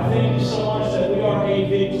 name. I thank you so much that we are a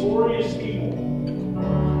victorious people,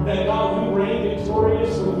 that God, we reign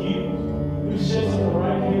victorious with you, who sits at the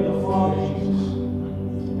right hand of the Father, Jesus.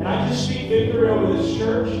 And I just speak victory over this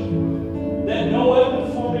church, that no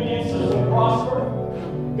weapon formed against us will prosper.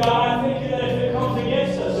 God, I thank you that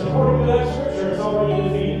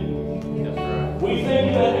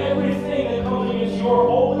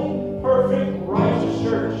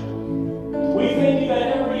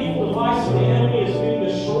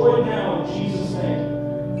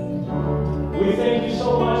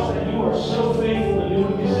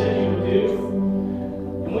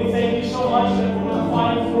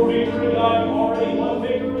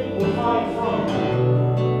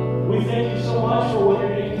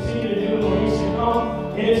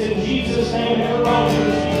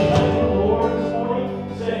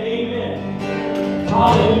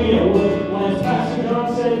Hallelujah. Well, as Pastor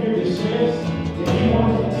John said, you're dismissed. If you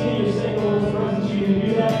want to continue to stay in the Lord's presence, you can do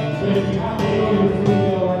that. But if you have to go, you're free to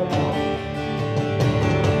go right now.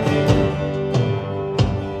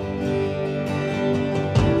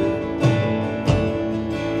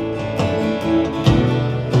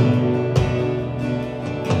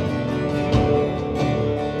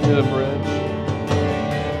 To the bridge.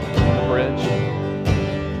 The bridge.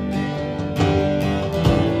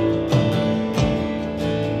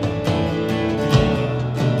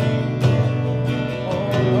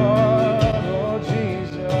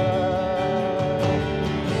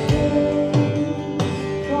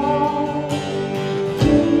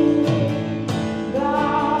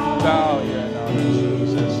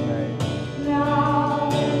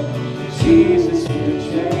 Jesus, you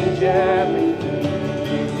change everything.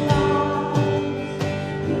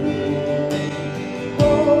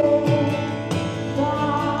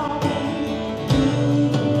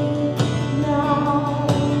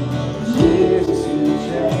 Jesus, you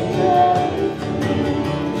change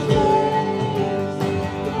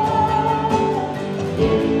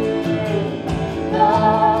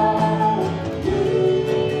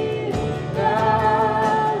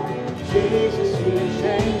you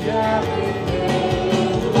change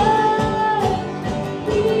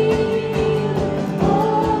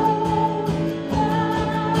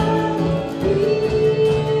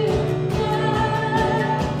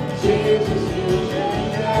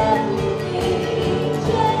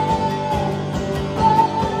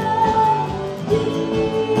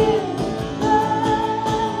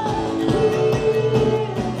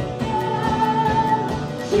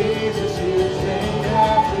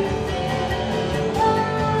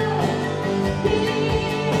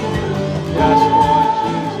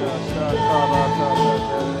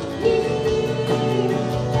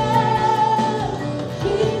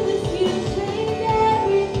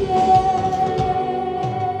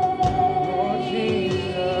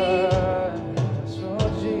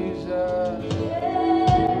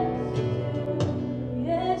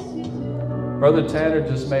Brother Tanner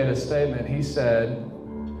just made a statement. He said,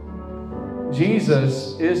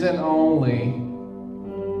 Jesus isn't only,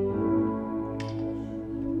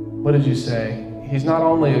 what did you say? He's not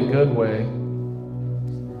only a good way.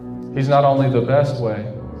 He's not only the best way.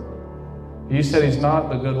 You said he's not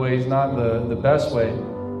the good way. He's not the best way.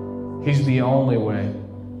 He's the only way.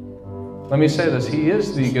 Let me say this. He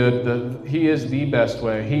is the good, he is the best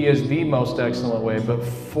way. He is the most excellent way. But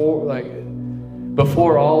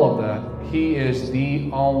before all of that, he is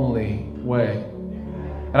the only way.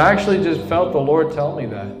 And I actually just felt the Lord tell me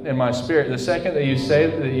that in my spirit. The second that you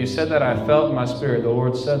said that, I felt in my spirit the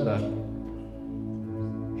Lord said that.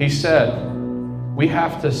 He said, we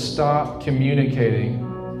have to stop communicating,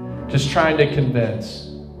 just trying to convince.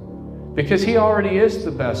 Because he already is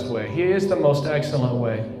the best way. He is the most excellent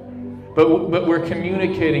way. But we're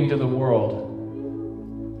communicating to the world.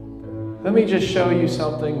 Let me just show you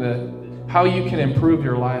something how you can improve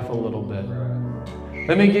your life a little bit.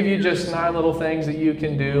 Let me give you just 9 little things that you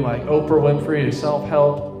can do, like Oprah Winfrey, to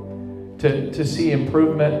self-help, to see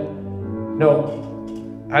improvement. No,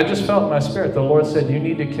 I just felt in my spirit, the Lord said, you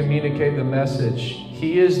need to communicate the message.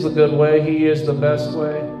 He is the good way. He is the best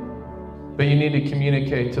way. But you need to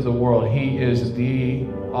communicate to the world. He is the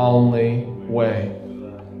only way.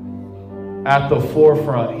 At the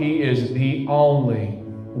forefront, he is the only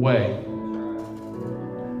way.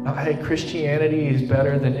 Now, hey, Christianity is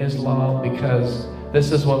better than Islam because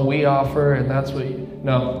this is what we offer and that's what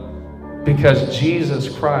no. Because Jesus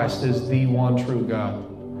Christ is the one true God.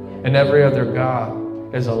 And every other God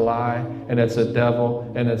is a lie, and it's a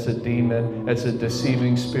devil, and it's a demon, it's a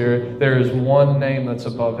deceiving spirit. There is one name that's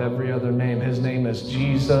above every other name. His name is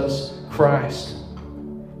Jesus Christ.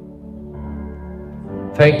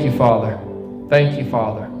 Thank you, Father. Thank you,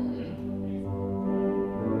 Father.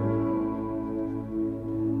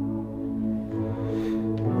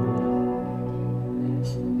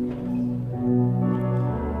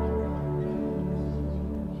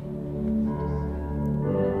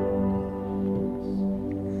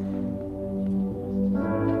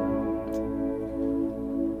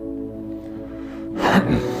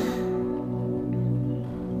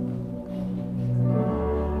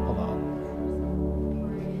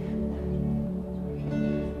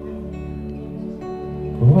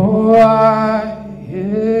 Oh, I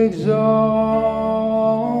exalt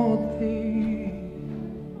thee.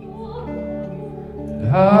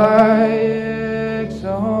 I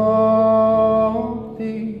exalt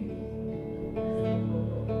thee.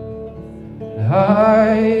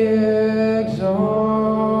 I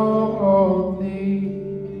exalt thee.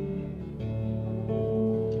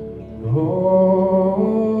 Oh,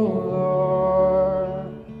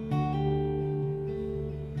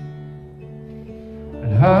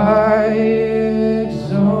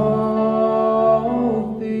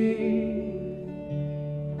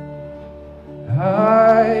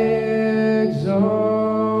 I exalt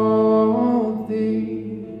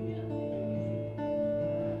thee,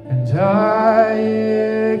 and I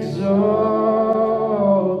exalt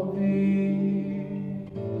thee,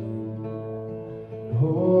 O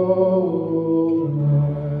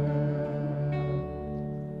Lord.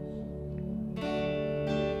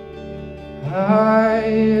 I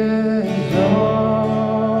exalt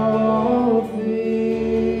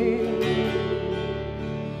thee,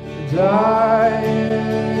 and I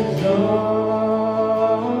exalt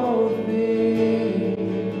thee,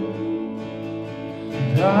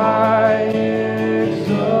 and I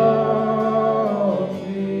exalt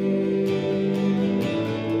thee,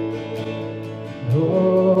 O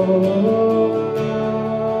Lord.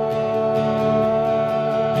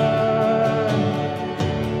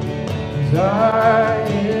 And I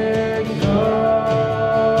exalt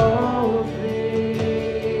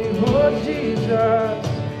thee, Lord Jesus.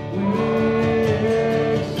 We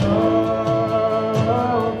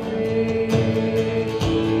exalt thee.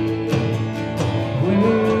 We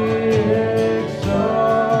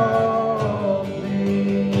exalt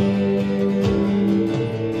thee.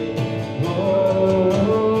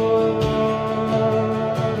 Lord,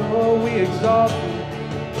 oh, we exalt thee.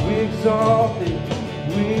 We exalt thee.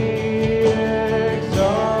 We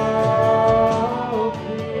exalt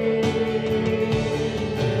thee.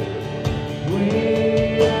 We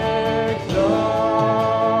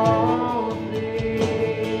exalt thee.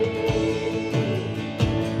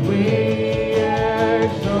 We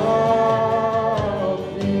exalt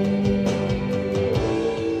thee.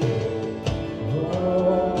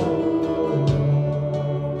 Oh,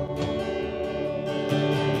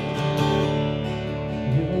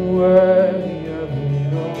 you're worthy of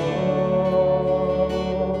it all.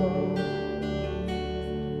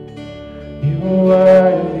 You're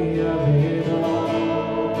worthy of it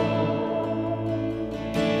all.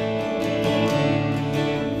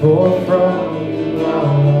 For from you are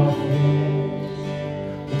all things,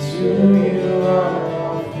 and to you are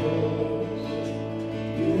all things.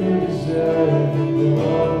 You deserve the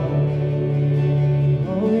glory.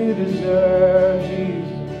 Oh, you deserve,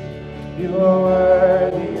 Jesus. You are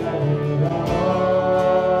worthy of it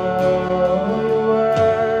all. You're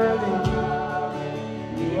worthy.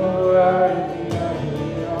 You are worthy of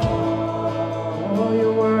it all. Oh,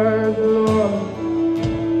 you're worthy, Lord.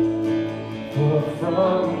 For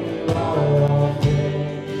from you are all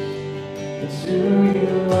things, and to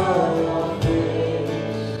you are all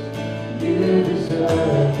things. You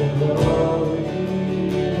deserve the glory.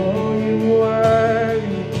 Oh, you're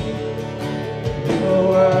worthy. You're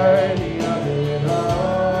worthy of it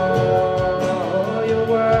all. You're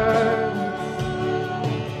worthy.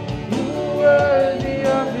 You're worthy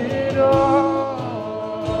of it all.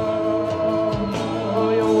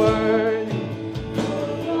 Oh, you're worthy.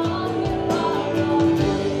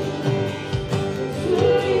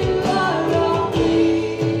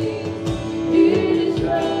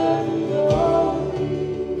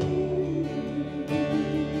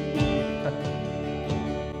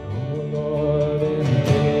 Oh Lord, in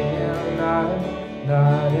day and night,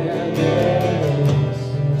 night and day,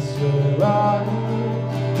 since your rise.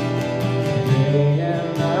 Day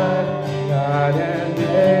and night, night and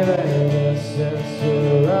day, since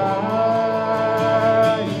your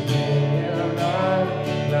rise. Day and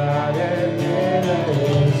night, night and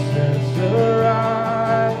day, since your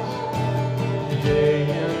rise.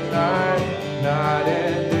 Day and night, night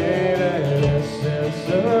and day, since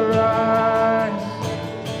your rise.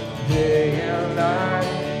 Day and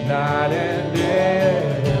night, night and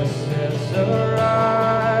day, since the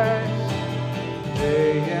rise.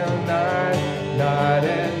 Day and night, night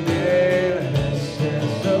and day,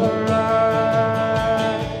 since the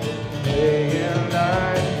rise. Day and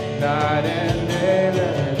night, night and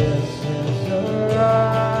day, since the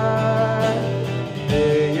rise.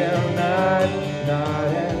 Day and night,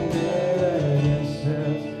 night and day,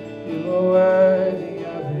 since you are worthy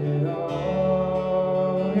of it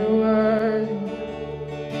all. You're worthy.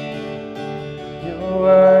 You're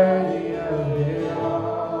worthy of it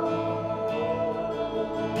all.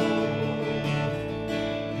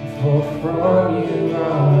 For from you are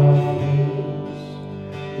all things,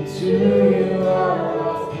 and to you are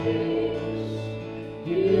all things.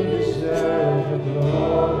 You deserve the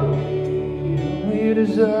glory. You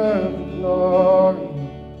deserve the glory.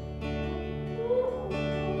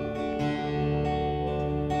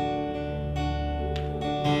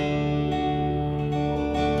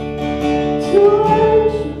 To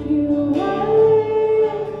worship you, I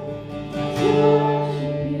live. To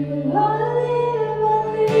worship you, I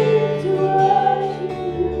live to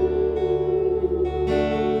worship you.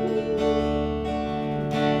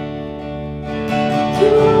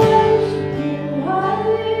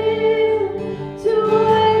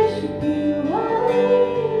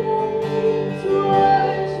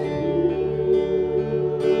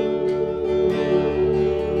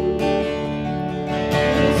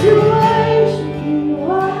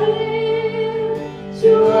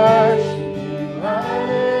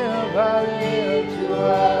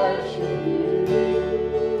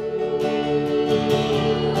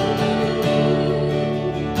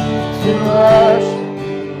 to worship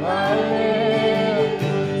you. I live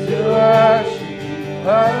to worship you.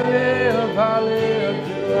 I live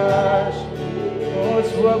to worship you. Oh,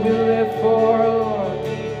 it's what we live for, Lord.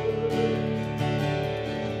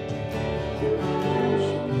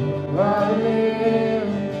 I live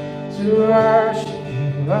to worship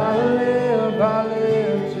you. I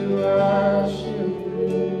live to worship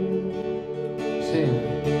you. Sing.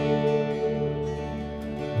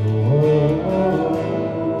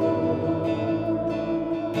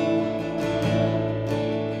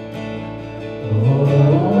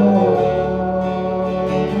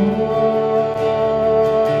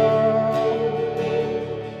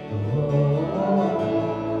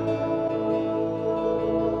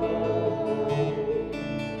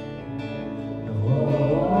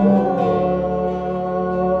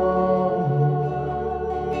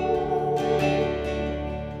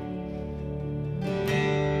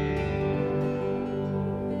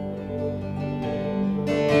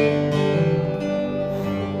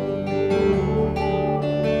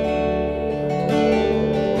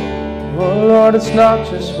 Lord, it's not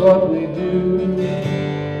just what we do,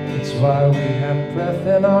 it's why we have breath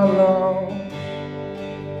in our lungs.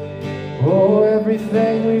 Oh,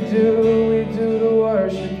 everything we do to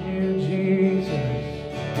worship you, Jesus.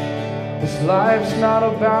 This life's not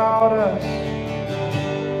about us.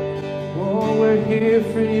 Oh, we're here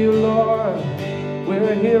for you, Lord.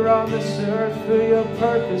 We're here on this earth for your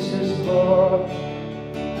purposes, Lord.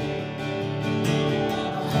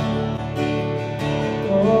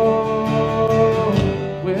 Oh,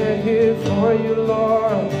 we're here for you,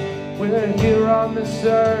 Lord. We're here on this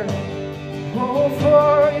earth, oh,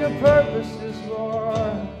 for your purposes,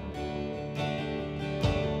 Lord.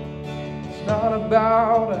 It's not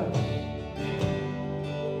about us.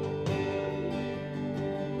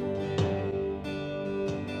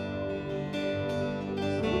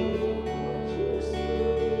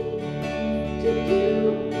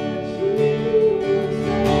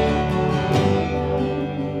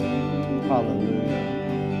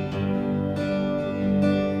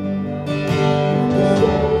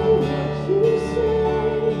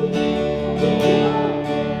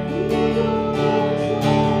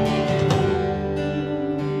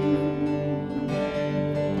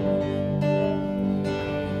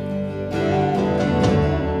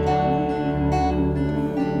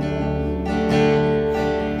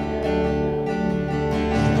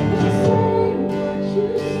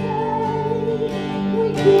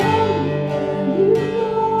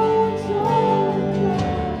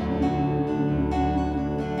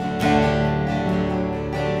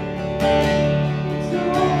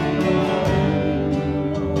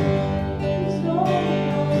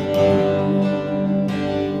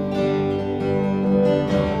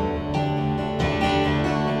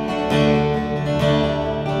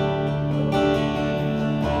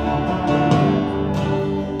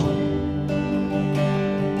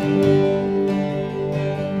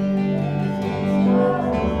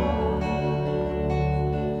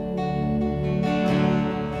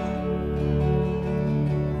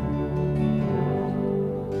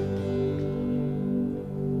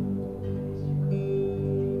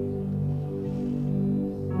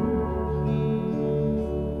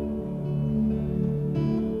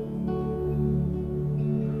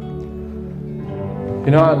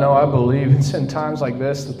 You know, I believe it's in times like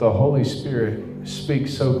this that the Holy Spirit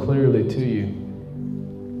speaks so clearly to you.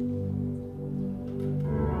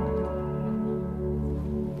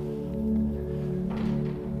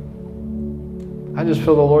 I just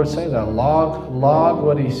feel the Lord say that. Log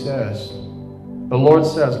what He says. The Lord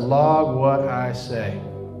says, log what I say.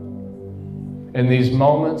 In these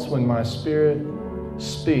moments when my Spirit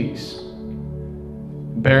speaks,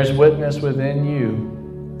 bears witness within you,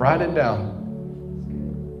 write it down.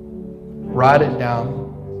 Write it down.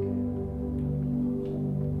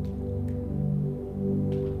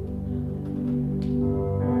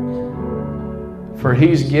 For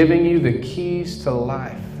He's giving you the keys to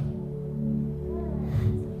life.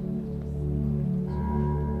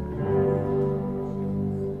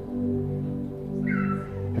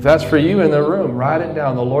 If that's for you in the room, write it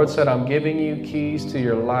down. The Lord said, I'm giving you keys to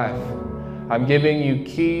your life. I'm giving you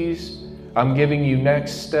keys. I'm giving you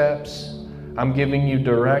next steps. I'm giving you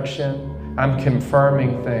direction. I'm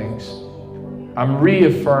confirming things. I'm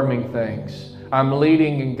reaffirming things. I'm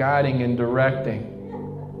leading and guiding and directing.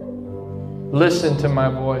 Listen to my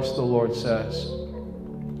voice, the Lord says.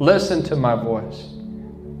 Listen to my voice.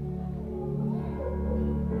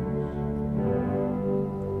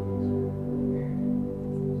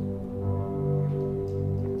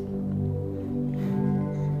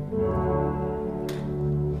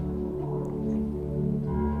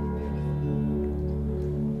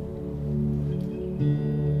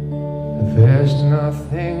 There's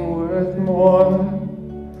nothing worth more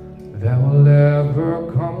that will ever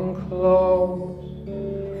come close.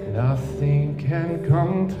 Nothing can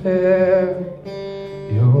compare.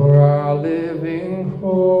 You're our living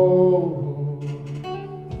hope.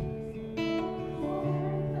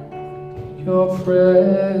 Your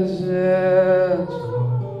presence,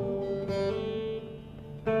 Lord.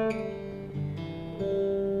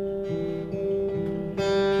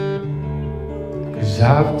 'Cause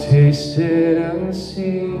I've tasted and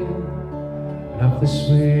seen of the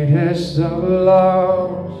sweetest of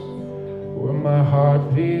loves, where my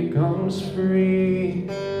heart becomes free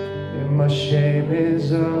and my shame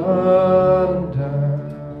is undone.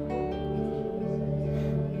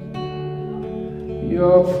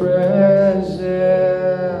 Your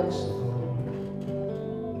presence, Lord.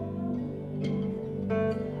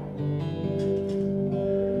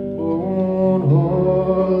 Oh,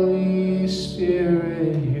 Holy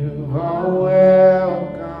Spirit, you are welcome.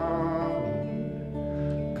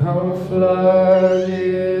 Come flood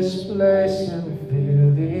this place and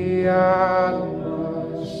fill the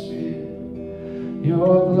atmosphere.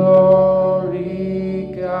 Your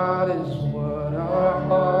glory, God, is what our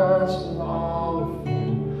hearts long for.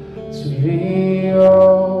 To be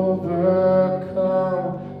overcome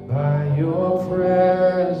by your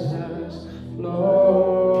presence, Lord.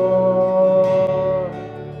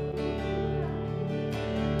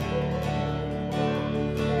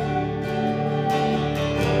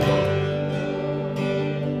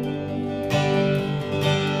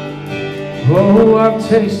 Oh, I've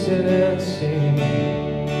tasted and seen,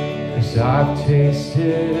 'cause I've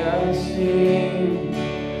tasted and seen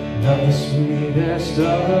of the sweetest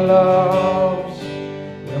of loves,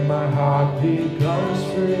 where my heart becomes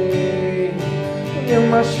free and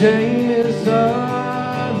my shame is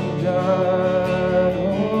undone.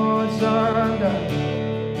 Oh, it's undone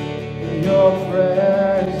in your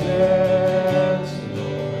presence,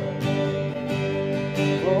 Lord.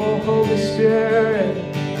 Oh, Holy Spirit,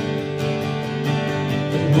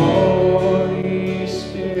 Holy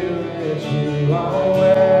Spirit, you are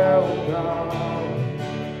welcome.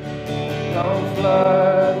 Come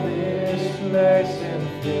flood this place and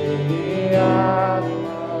fill the atmosphere.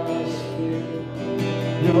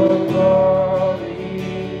 Your glory,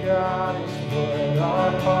 God, is what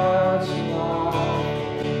our hearts long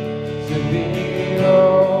to be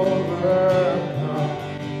overcome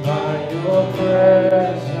by your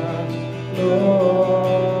presence,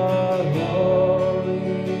 Lord.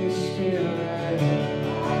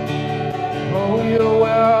 Oh, you're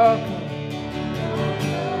welcome.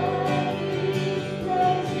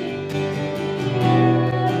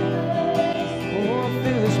 Oh,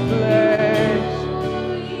 fill this place.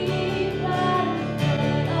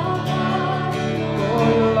 Oh,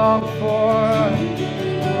 you long for.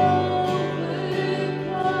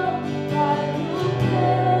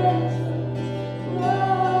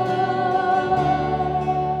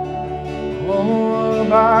 Oh,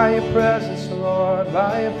 by your presence, Lord,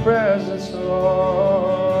 by your presence,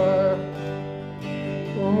 Lord.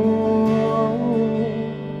 Oh.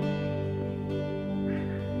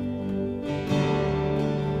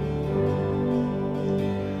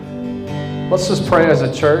 Let's just pray as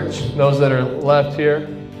a church, those that are left here.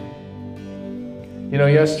 You know,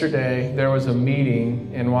 yesterday there was a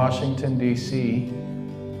meeting in Washington, D.C.,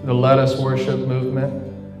 the Let Us Worship movement.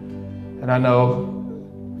 And I know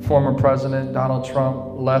former President Donald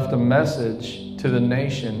Trump left a message to the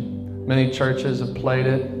nation. Many churches have played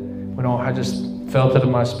it. I just felt it in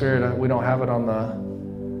my spirit. We don't have it on the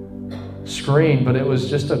screen, but it was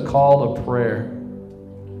just a call to prayer.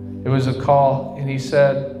 It was a call, and he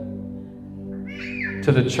said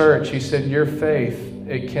to the church, he said, your faith,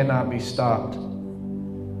 it cannot be stopped.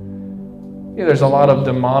 Yeah, there's a lot of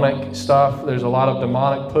demonic stuff. There's a lot of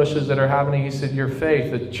demonic pushes that are happening. He said, your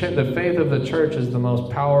faith, the faith of the church is the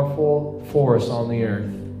most powerful force on the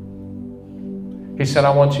earth. He said, I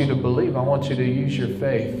want you to believe. I want you to use your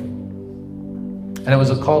faith. And it was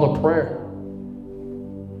a call to prayer.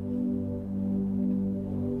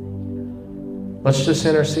 Let's just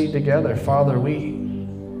intercede together. Father, we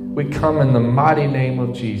come in the mighty name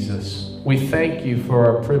of Jesus. We thank you for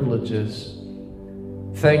our privileges.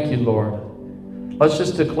 Thank you, Lord. Let's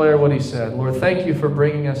just declare what he said. Lord, thank you for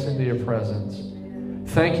bringing us into your presence.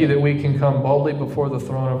 Thank you that we can come boldly before the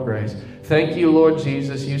throne of grace. Thank you, Lord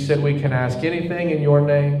Jesus. You said we can ask anything in your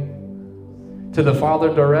name to the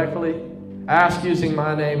Father directly. Ask using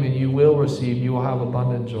my name and you will receive. You will have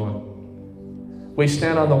abundant joy. We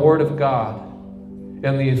stand on the word of God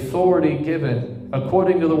and the authority given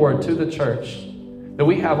according to the word to the church, that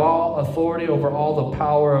we have all authority over all the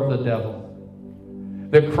power of the devil.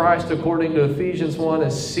 that Christ, according to Ephesians 1,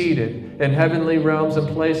 is seated in heavenly realms and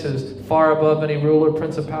places far above any ruler,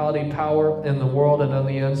 principality, power in the world and in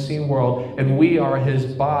the unseen world, and we are His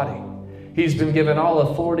body. He's been given all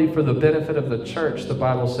authority for the benefit of the church, the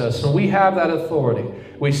Bible says. So we have that authority.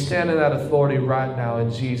 We stand in that authority right now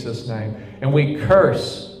in Jesus' name. And we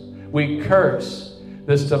curse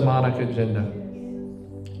this demonic agenda.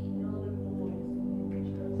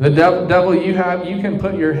 The devil, you can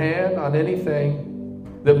put your hand on anything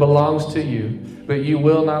that belongs to you, but you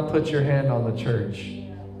will not put your hand on the church.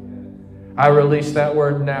 I release that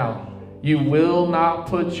word now. You will not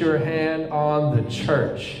put your hand on the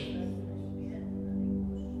church.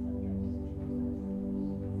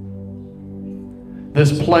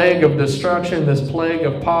 This plague of destruction, this plague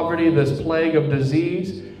of poverty, this plague of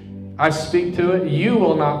disease, I speak to it. You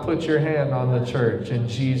will not put your hand on the church in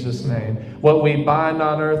Jesus' name. What we bind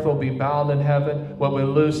on earth will be bound in heaven. What we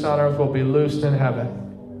loose on earth will be loosed in heaven.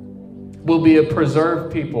 We'll be a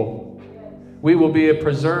preserved people. We will be a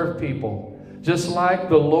preserved people. Just like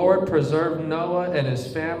the Lord preserved Noah and his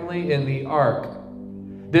family in the ark.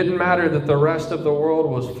 Didn't matter that the rest of the world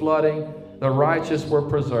was flooding. The righteous were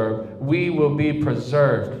preserved. We will be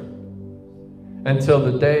preserved until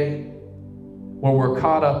the day where we're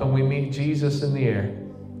caught up and we meet Jesus in the air.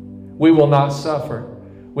 We will not suffer.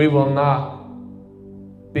 We will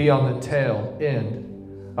not be on the tail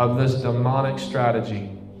end of this demonic strategy.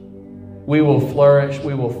 We will flourish.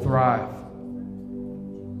 We will thrive.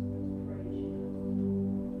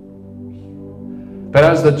 But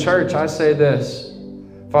as the church, I say this.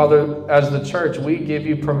 Father, as the church, we give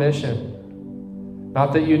you permission.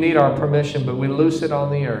 Not that you need our permission, but we loose it on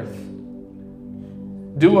the earth.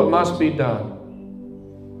 Do what must be done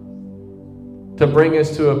to bring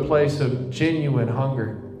us to a place of genuine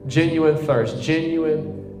hunger, genuine thirst,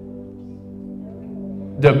 genuine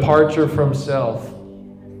departure from self.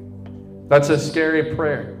 That's a scary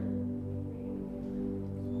prayer.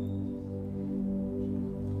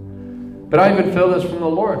 But I even feel this from the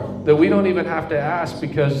Lord, that we don't even have to ask,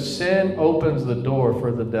 because sin opens the door for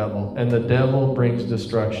the devil, and the devil brings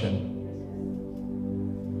destruction.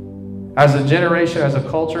 As a generation, as a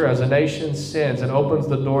culture, as a nation sins and opens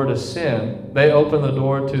the door to sin, they open the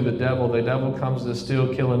door to the devil. The devil comes to steal,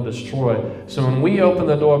 kill, and destroy. So when we open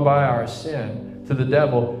the door by our sin to the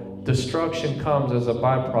devil, destruction comes as a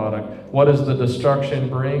byproduct. What does the destruction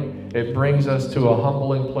bring? It brings us to a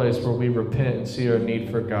humbling place where we repent and see our need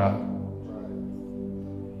for God.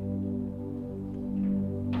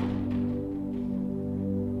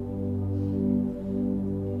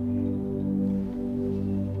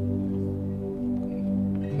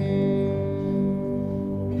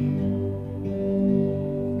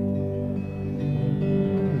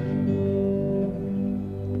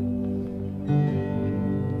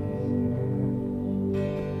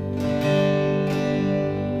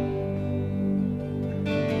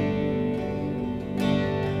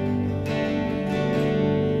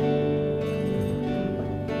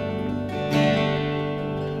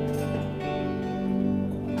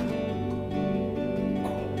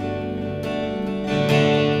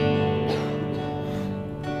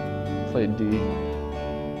 Play D.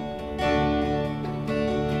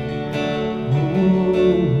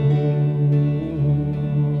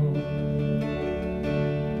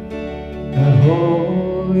 The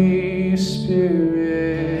Holy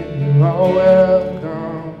Spirit, you are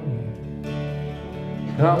welcome.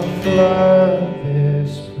 Come flood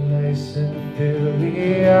this place and fill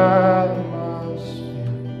the atmosphere.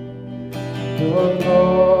 Your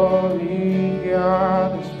glory,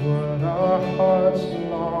 God, is what our hearts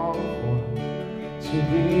long for. To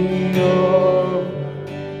be overcome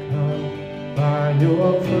by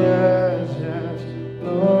your presence,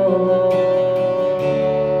 Lord.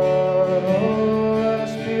 Let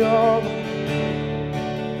us be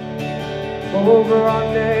over our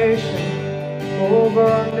nation, over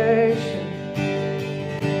our nation.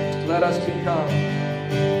 Let us become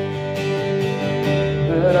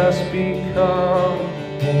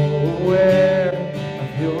aware of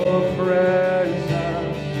your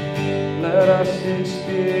presence. Let us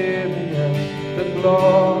experience the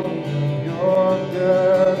glory of your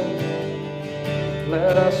goodness.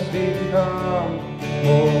 Let us become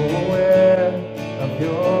aware of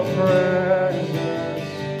your presence.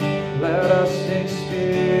 Let us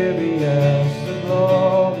experience the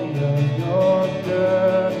glory of your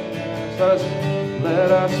goodness.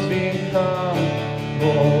 Let us become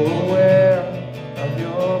aware of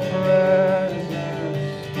your presence.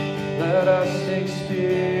 Let us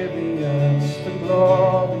experience the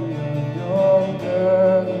glory of your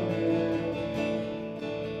goodness.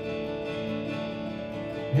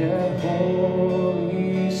 Yeah,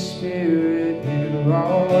 Holy Spirit, you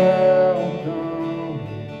are welcome.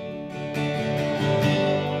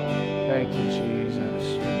 Thank you, Jesus.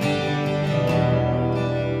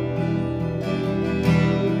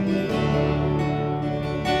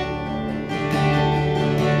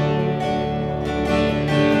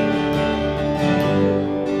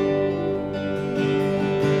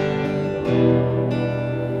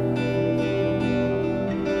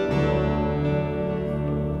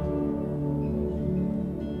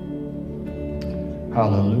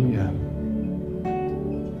 Hallelujah.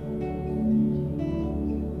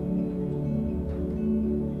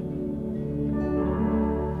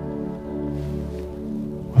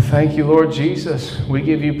 Well, thank you, Lord Jesus. We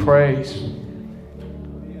give you praise.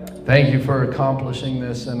 Thank you for accomplishing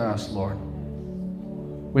this in us, Lord.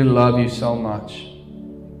 We love you so much.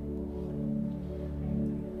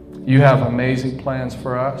 You have amazing plans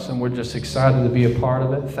for us, and we're just excited to be a part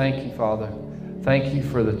of it. Thank you, Father. Thank you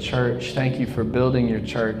for the church. Thank you for building your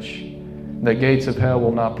church. The gates of hell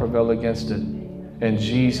will not prevail against it. In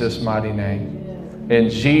Jesus' mighty name. In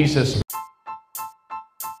Jesus'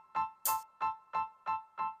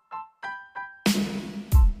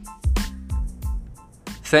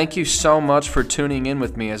 Thank you so much for tuning in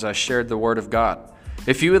with me as I shared the Word of God.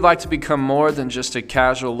 If you would like to become more than just a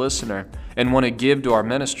casual listener and want to give to our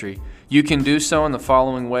ministry, you can do so in the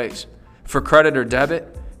following ways. For credit or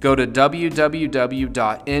debit, go to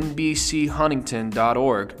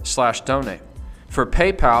www.nbchuntington.org/donate. For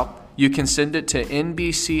PayPal, you can send it to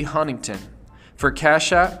NBC Huntington. For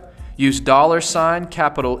Cash App, use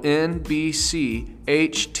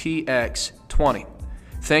 $NBCHTX20.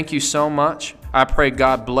 Thank you so much. I pray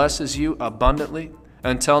God blesses you abundantly.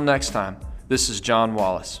 Until next time, this is John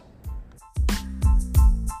Wallace.